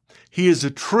earth. He is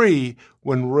a tree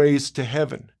when raised to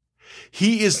heaven.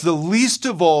 He is the least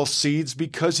of all seeds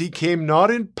because he came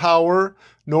not in power,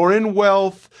 nor in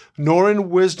wealth, nor in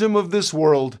wisdom of this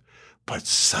world, but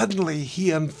suddenly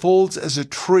he unfolds as a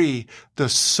tree the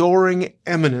soaring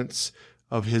eminence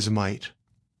of his might.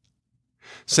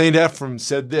 St. Ephrem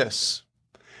said this,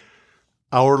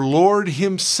 our Lord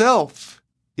himself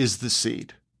is the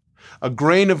seed, a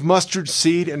grain of mustard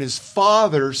seed, and his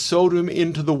Father sowed him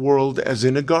into the world as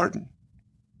in a garden.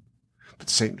 But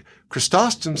St.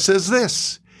 Chrysostom says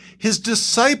this, his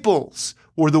disciples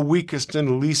were the weakest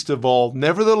and least of all.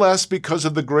 Nevertheless, because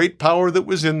of the great power that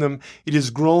was in them, it has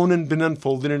grown and been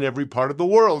unfolded in every part of the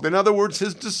world. In other words,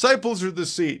 his disciples are the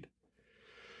seed.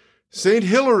 St.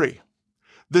 Hilary,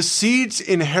 the seed's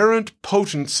inherent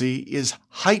potency is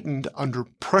heightened under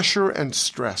pressure and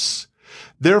stress.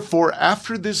 Therefore,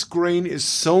 after this grain is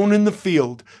sown in the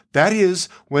field, that is,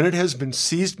 when it has been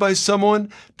seized by someone,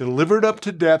 delivered up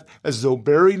to death as though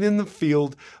buried in the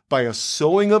field by a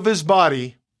sowing of his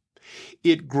body,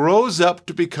 it grows up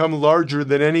to become larger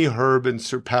than any herb and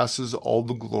surpasses all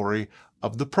the glory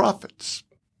of the prophets.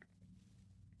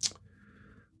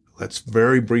 Let's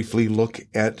very briefly look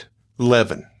at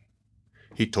leaven.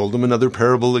 He told them another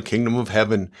parable, the kingdom of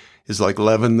heaven is like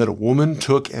leaven that a woman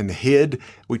took and hid.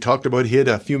 We talked about hid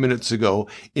a few minutes ago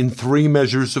in 3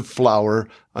 measures of flour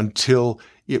until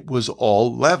it was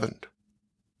all leavened.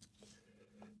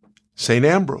 St.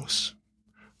 Ambrose,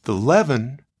 the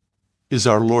leaven is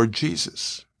our Lord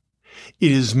Jesus.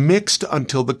 It is mixed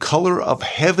until the color of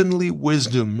heavenly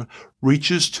wisdom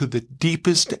reaches to the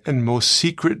deepest and most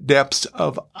secret depths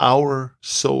of our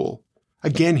soul.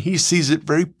 Again, he sees it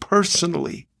very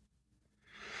personally.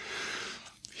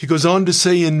 He goes on to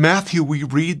say, in Matthew, we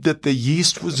read that the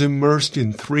yeast was immersed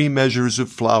in 3 measures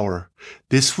of flour.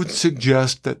 This would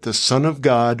suggest that the Son of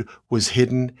God was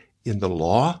hidden in the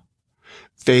law,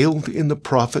 veiled in the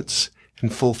prophets,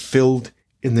 and fulfilled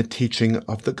in the teaching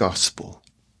of the gospel.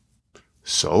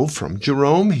 So, from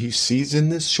Jerome, he sees in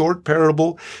this short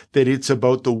parable that it's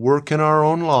about the work in our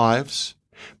own lives,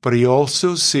 but he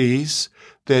also sees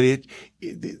that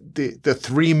the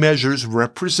 3 measures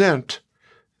represent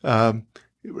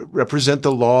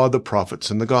the law, the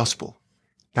prophets, and the gospel.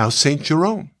 Now, St.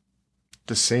 Jerome,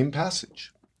 the same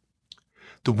passage.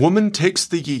 The woman takes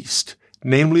the yeast,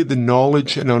 namely the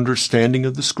knowledge and understanding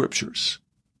of the scriptures.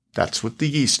 That's what the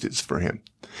yeast is for him.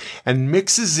 And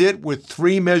mixes it with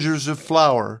 3 measures of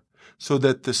flour so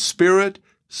that the spirit,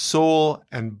 soul,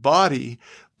 and body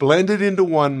blended into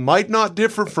one might not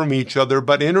differ from each other,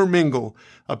 but intermingle,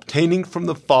 obtaining from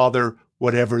the Father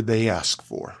whatever they ask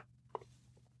for.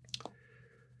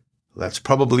 That's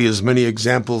probably as many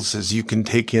examples as you can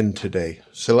take in today.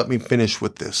 So let me finish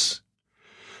with this.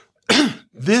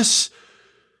 This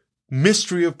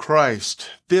mystery of Christ,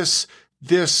 this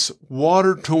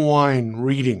water to wine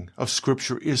reading of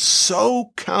Scripture is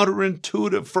so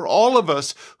counterintuitive for all of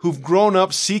us who've grown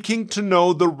up seeking to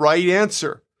know the right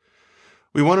answer.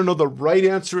 We want to know the right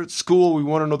answer at school. We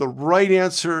want to know the right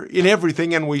answer in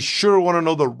everything. And we sure want to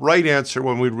know the right answer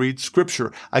when we read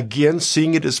Scripture. Again,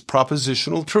 seeing it as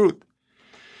propositional truth.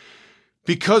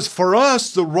 Because for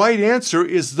us, the right answer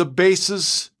is the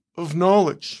basis of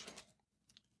knowledge.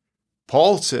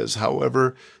 Paul says,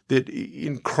 however, that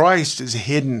in Christ is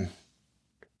hidden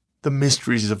the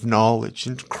mysteries of knowledge.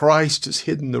 In Christ is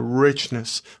hidden the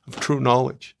richness of true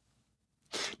knowledge.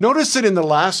 Notice that in the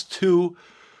last 2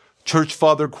 church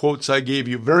father quotes I gave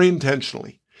you very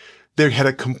intentionally, they had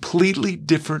a completely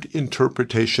different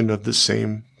interpretation of the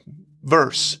same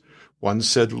verse. One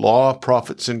said law,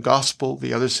 prophets, and gospel.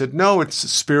 The other said, no, it's the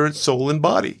spirit, soul, and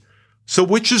body. So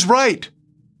which is right?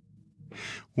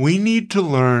 We need to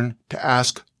learn to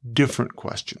ask different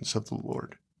questions of the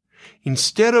Lord.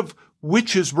 Instead of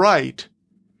which is right,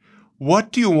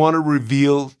 what do you want to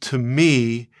reveal to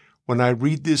me when I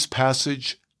read this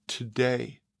passage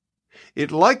today?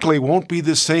 It likely won't be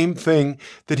the same thing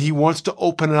that he wants to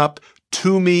open up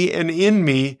to me and in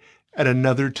me at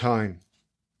another time.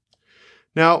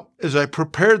 Now, as I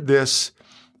prepared this,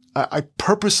 I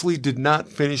purposely did not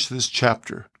finish this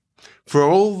chapter. For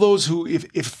all those who,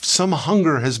 if some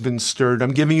hunger has been stirred,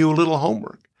 I'm giving you a little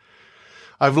homework.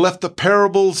 I've left the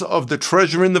parables of the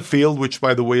treasure in the field, which,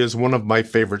 by the way, is one of my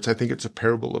favorites. I think it's a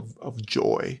parable of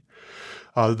joy.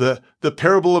 The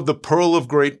parable of the pearl of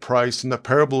great price and the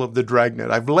parable of the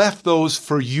dragnet. I've left those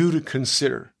for you to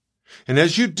consider. And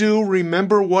as you do,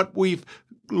 remember what we've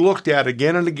looked at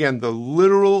again and again, the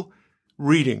literal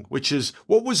reading, which is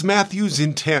what was Matthew's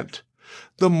intent?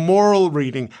 The moral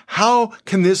reading, how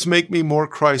can this make me more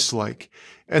Christ-like?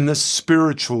 And the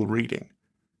spiritual reading,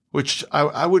 which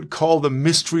I would call the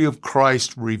mystery of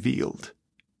Christ revealed.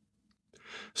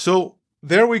 So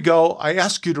there we go. I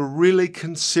ask you to really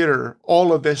consider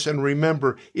all of this and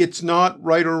remember, it's not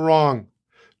right or wrong.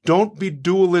 Don't be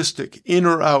dualistic, in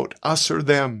or out, us or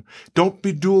them. Don't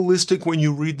be dualistic when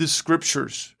you read the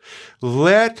scriptures.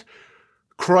 Let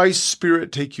Christ's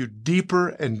Spirit take you deeper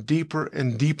and deeper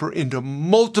and deeper into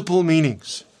multiple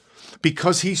meanings,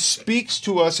 because he speaks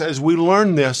to us as we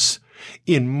learn this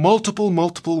in multiple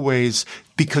ways,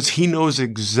 because he knows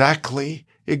exactly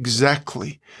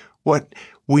what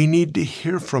we need to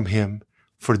hear from him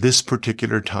for this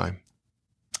particular time.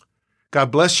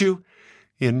 God bless you.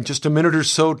 In just a minute or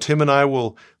so, Tim and I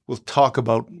will talk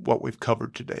about what we've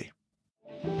covered today.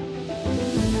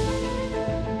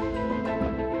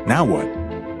 Now what?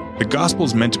 The gospel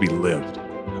is meant to be lived.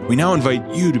 We now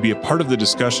invite you to be a part of the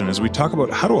discussion as we talk about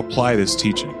how to apply this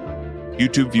teaching.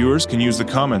 YouTube viewers can use the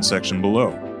comments section below.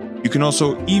 You can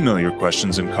also email your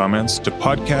questions and comments to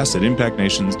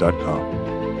podcast@impactnations.com.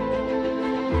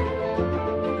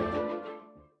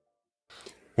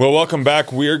 Well, welcome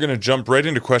back. We are going to jump right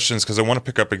into questions because I want to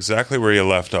pick up exactly where you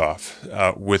left off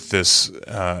with this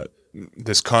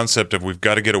concept of we've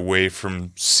got to get away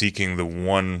from seeking the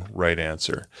one right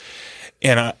answer.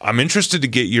 And I'm interested to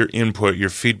get your input, your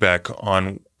feedback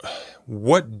on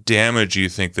what damage you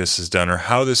think this has done or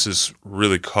how this has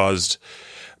really caused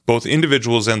both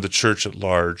individuals and the church at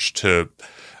large to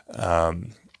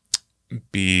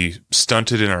be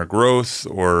stunted in our growth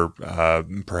or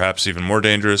perhaps even more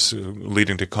dangerous,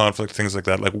 leading to conflict, things like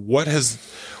that. Like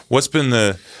what's been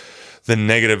the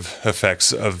negative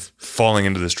effects of falling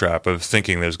into this trap of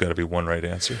thinking there's got to be one right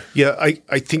answer? Yeah,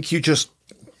 I think you just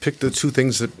pick the two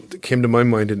things that came to my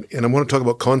mind, and I want to talk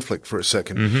about conflict for a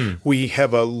second. Mm-hmm. We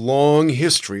have a long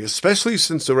history, especially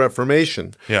since the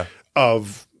Reformation,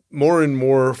 of more and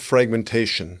more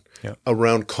fragmentation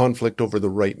around conflict over the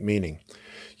right meaning.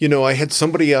 You know, I had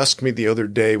somebody ask me the other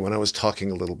day when I was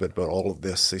talking a little bit about all of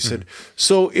this. They said,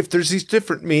 so if there's these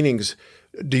different meanings,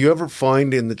 do you ever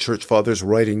find in the Church Fathers'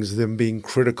 writings them being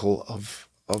critical of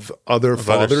other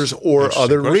fathers or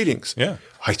other readings? Yeah.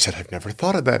 I said, I've never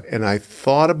thought of that. And I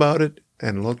thought about it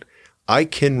and looked. I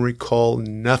can recall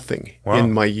nothing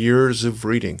in my years of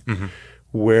reading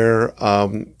where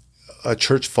a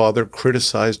church father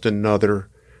criticized another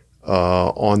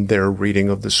on their reading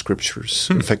of the scriptures.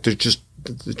 In fact, there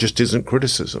just isn't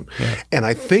criticism. Yeah. And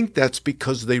I think that's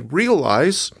because they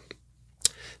realize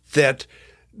that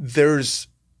there's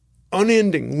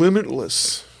unending,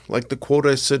 limitless, like the quote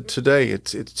I said today,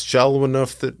 it's shallow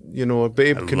enough that, you know, a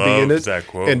babe can be in it, that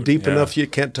quote. And deep enough you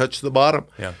can't touch the bottom.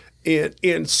 Yeah.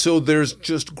 And so there's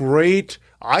just great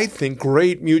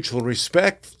mutual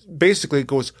respect. Basically it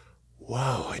goes,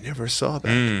 wow, I never saw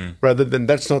that. Rather than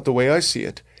that's not the way I see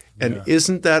it. And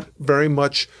isn't that very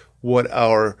much what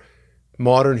our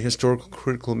modern historical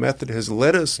critical method has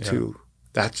led us to?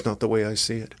 That's not the way I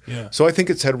see it. Yeah. So I think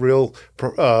it's had real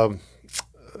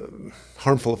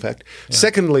harmful effect. Yeah.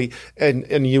 Secondly,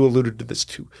 and you alluded to this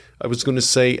too, I was going to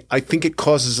say, I think it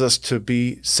causes us to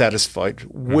be satisfied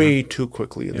way too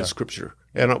quickly in the scripture.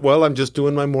 And I'm just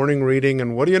doing my morning reading,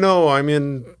 and what do you know? I'm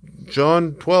in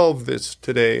John 12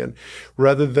 today. And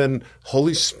rather than,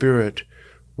 Holy Spirit,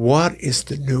 what is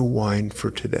the new wine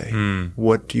for today?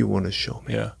 What do you want to show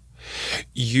me? Yeah.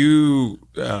 You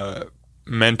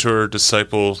mentor,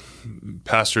 disciple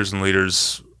pastors and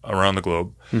leaders around the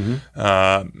globe,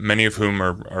 many of whom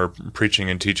are preaching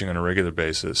and teaching on a regular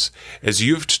basis. As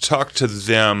you've talked to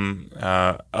them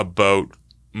about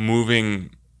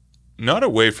moving not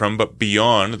away from, but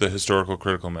beyond the historical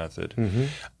critical method,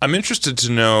 I'm interested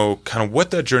to know kind of what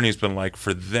that journey has been like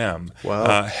for them.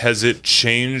 Wow. Has it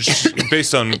changed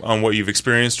based on what you've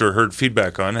experienced or heard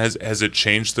feedback on? Has it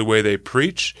changed the way they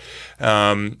preach?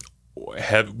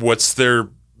 What's their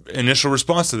initial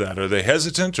response to that? Are they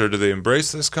hesitant, or do they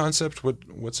embrace this concept?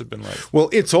 What's it been like? Well,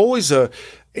 it's always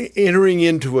entering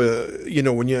into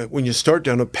when you start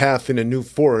down a path in a new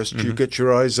forest, you get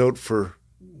your eyes out for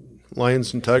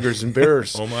lions and tigers and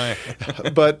bears. Oh my!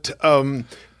 But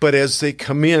as they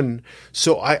come in,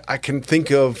 so I can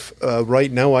think of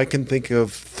right now. I can think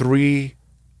of 3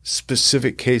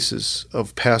 specific cases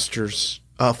of pastors,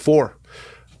 4,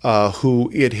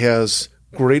 who it has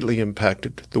greatly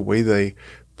impacted the way they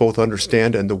both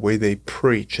understand and the way they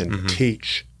preach and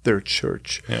teach their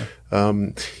church. Yeah.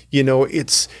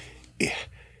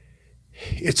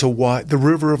 It's the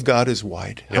river of God is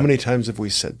wide. How many times have we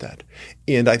said that?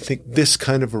 And I think this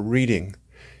kind of a reading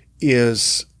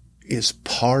is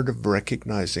part of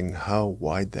recognizing how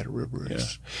wide that river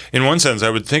is. Yeah. In one sense, I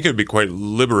would think it would be quite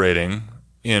liberating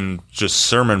in just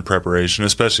sermon preparation,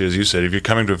 especially as you said, if you're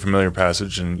coming to a familiar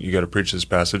passage and you got to preach this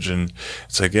passage, and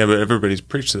it's like, yeah, but everybody's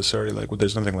preached this already. Like, well,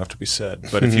 there's nothing left to be said.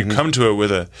 But if you come to it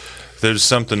with there's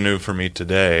something new for me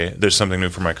today. There's something new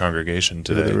for my congregation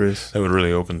today. Yeah, there is. That would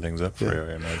really open things up for you,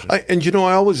 I imagine.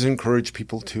 I always encourage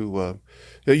people to.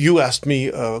 You asked me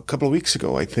a couple of weeks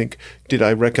ago, I think, did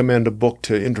I recommend a book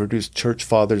to introduce church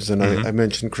fathers? And I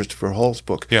mentioned Christopher Hall's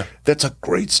book. Yeah. That's a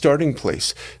great starting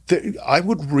place. I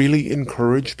would really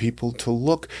encourage people to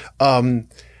look.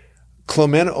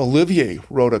 Clement Olivier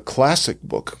wrote a classic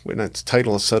book, when its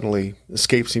title suddenly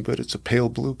escapes me, but it's a pale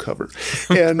blue cover.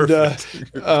 And go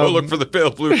look for the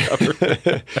pale blue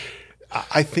cover.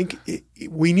 I think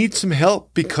we need some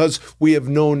help because we have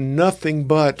known nothing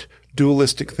but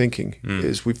dualistic thinking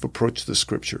as we've approached the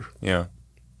scripture. Yeah.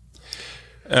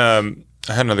 I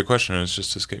had another question and it's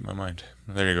just escaped my mind.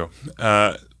 There you go.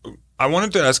 I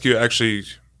wanted to ask you actually.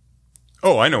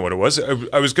 Oh, I know what it was.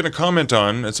 I was going to comment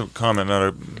on. It's a comment,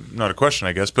 not a question,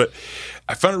 I guess. But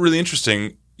I found it really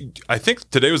interesting. I think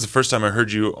today was the first time I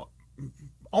heard you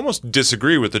almost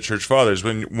disagree with the church fathers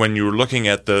when you were looking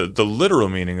at the literal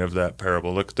meaning of that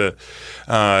parable. Look, hey,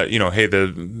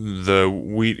 the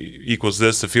wheat equals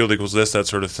this, the field equals this, that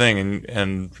sort of thing,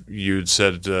 and you'd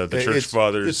said the church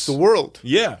fathers. It's the world,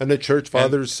 yeah, and the church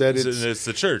fathers said it's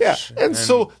the church, yeah, and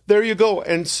so there you go.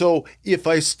 And so if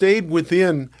I stayed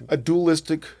within a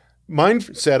dualistic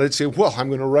mindset, I'd say, well, I'm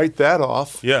going to write that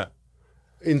off, yeah,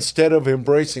 instead of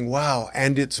embracing, wow,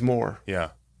 and it's more,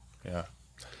 yeah.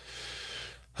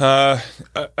 A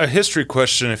history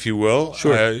question, if you will.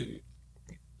 Sure.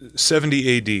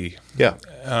 70 AD.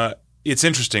 Yeah. it's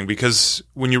interesting because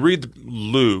when you read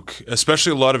Luke,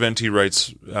 especially a lot of N.T.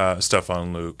 Wright's stuff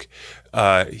on Luke,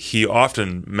 he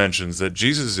often mentions that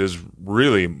Jesus is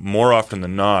really, more often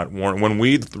than not, when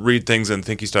we read things and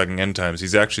think he's talking end times,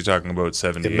 he's actually talking about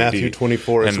 70 In AD. Matthew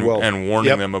 24 as well. And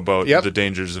warning them about the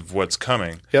dangers of what's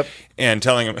coming. Yep. And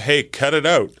telling them, hey, cut it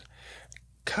out.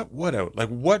 Cut what out? Like,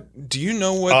 what do you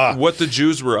know what the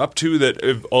Jews were up to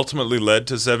that ultimately led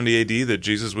to 70 AD that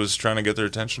Jesus was trying to get their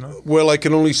attention on? Well, I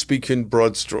can only speak in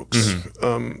broad strokes.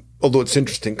 Although it's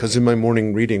interesting because in my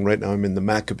morning reading right now, I'm in the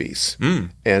Maccabees.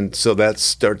 And so that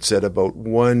starts at about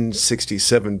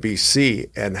 167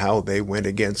 BC and how they went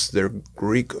against their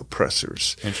Greek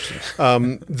oppressors.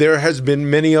 Interesting. There has been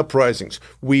many uprisings.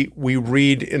 We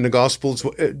read in the Gospels,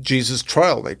 Jesus'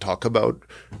 trial, they talk about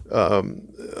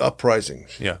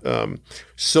uprisings. Yeah.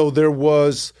 So there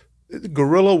was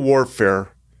guerrilla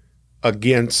warfare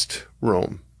against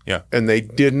Rome. Yeah. And they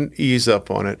didn't ease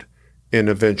up on it. And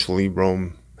eventually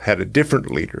Rome had a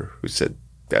different leader who said,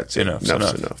 that's it. Enough's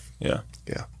enough. Yeah.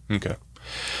 Yeah. Okay.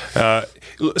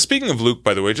 Speaking of Luke,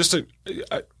 by the way, just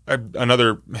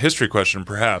another history question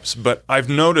perhaps, but I've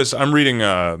noticed, I'm reading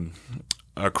a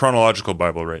chronological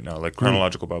Bible right now, like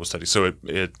chronological Bible study. So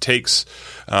it takes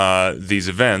these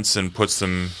events and puts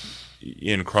them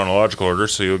in chronological order,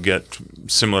 so you'll get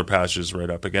similar passages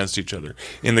right up against each other.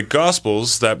 In the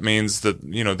Gospels, that means that,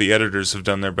 the editors have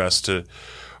done their best to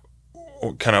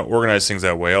kind of organize things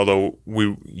that way, although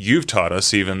you've taught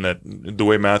us even that the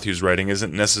way Matthew's writing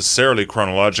isn't necessarily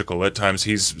chronological. At times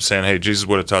he's saying, hey, Jesus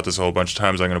would have taught this a whole bunch of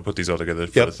times. I'm going to put these all together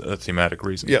for a thematic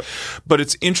reason. Yep. But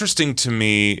it's interesting to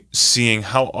me seeing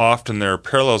how often there are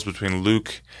parallels between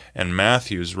Luke and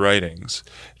Matthew's writings,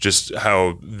 just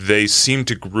how they seem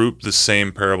to group the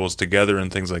same parables together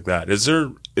and things like that. Is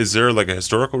there like a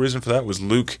historical reason for that? Was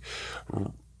Luke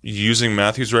using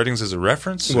Matthew's writings as a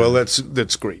reference? Well,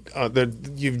 that's great.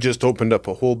 You've just opened up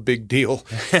a whole big deal.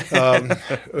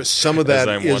 Some of that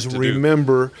is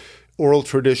remember oral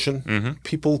tradition.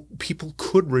 People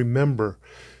could remember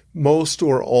most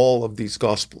or all of these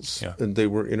Gospels, and they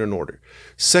were in an order.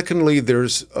 Secondly,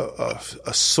 there's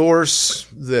a source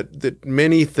that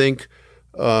many think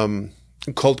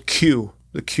called Q,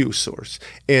 the Q source,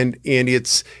 and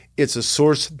it's a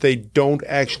source they don't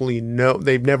actually know.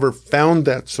 They've never found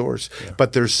that source,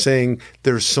 but they're saying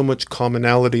there's so much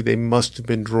commonality they must have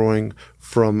been drawing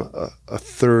from a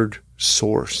third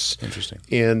source. Interesting.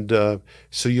 And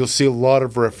so you'll see a lot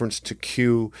of reference to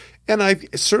Q. And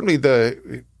certainly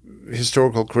the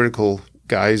historical critical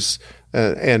guys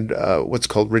and what's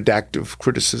called redactive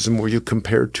criticism, where you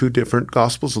compare two different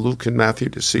Gospels, Luke and Matthew,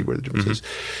 to see where the difference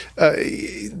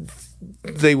is.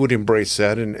 They would embrace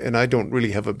that, and I don't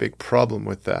really have a big problem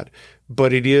with that.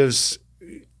 But it is,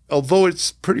 although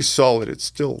it's pretty solid, it's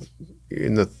still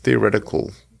in the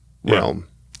theoretical realm.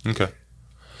 Okay.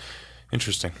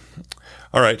 Interesting.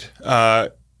 All right.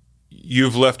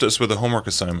 You've left us with a homework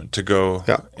assignment to go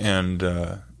and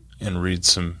read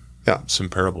some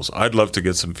parables. I'd love to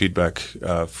get some feedback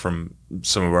from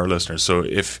some of our listeners. So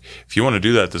if you want to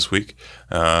do that this week,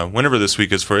 whenever this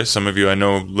week is for you, some of you I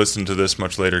know listen to this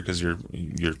much later because you're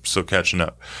still catching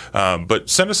up. But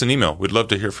send us an email. We'd love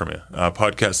to hear from you.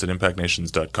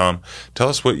 podcast@impactnations.com. Tell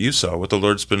us what you saw, what the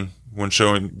Lord's been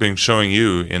showing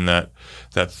you in that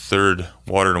third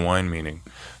water to wine meaning,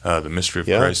 the mystery of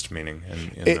Christ meaning.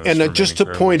 And just to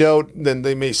point out, then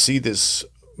they may see this.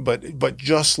 But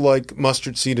just like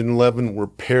mustard seed and leaven were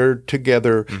paired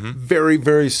together, very,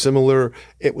 very similar.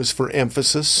 It was for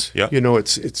emphasis. Yeah.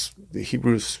 It's the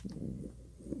Hebrews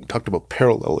talked about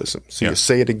parallelism. So you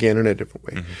say it again in a different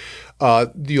way.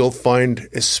 You'll find,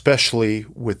 especially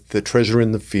with the treasure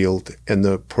in the field and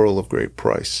the pearl of great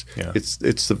price,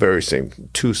 it's the very same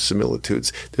two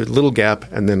similitudes. There's a little gap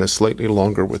and then a slightly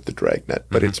longer with the dragnet,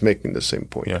 but it's making the same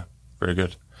point. Yeah, very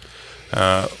good.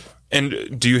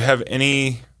 And do you have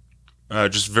any,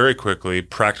 just very quickly,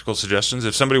 practical suggestions?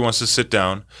 If somebody wants to sit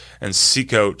down and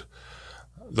seek out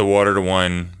the water to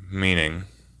wine meaning,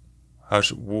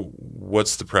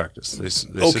 what's the practice? They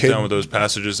sit down with those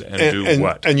passages and do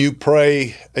what? And you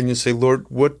pray and you say, Lord,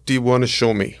 what do you want to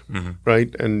show me?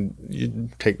 Right? And you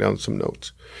take down some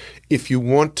notes. If you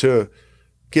want to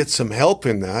get some help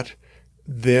in that,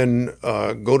 then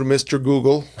go to Mr.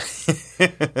 Google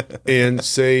and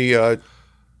say,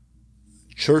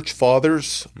 Church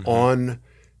Fathers on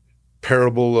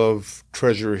parable of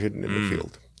treasure hidden in the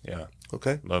field. Yeah.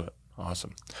 Okay? Love it.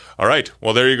 Awesome. All right.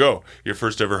 Well, there you go. Your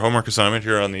first ever homework assignment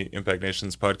here on the Impact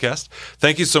Nations podcast.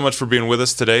 Thank you so much for being with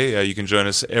us today. You can join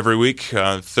us every week,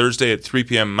 Thursday at 3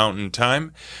 p.m. Mountain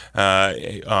Time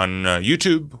on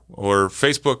YouTube or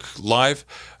Facebook Live.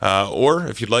 Or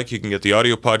if you'd like, you can get the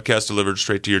audio podcast delivered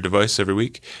straight to your device every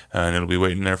week, and it'll be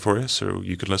waiting there for you so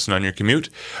you can listen on your commute.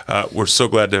 We're so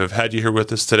glad to have had you here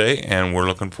with us today, and we're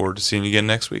looking forward to seeing you again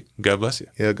next week. God bless you.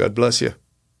 Yeah, God bless you.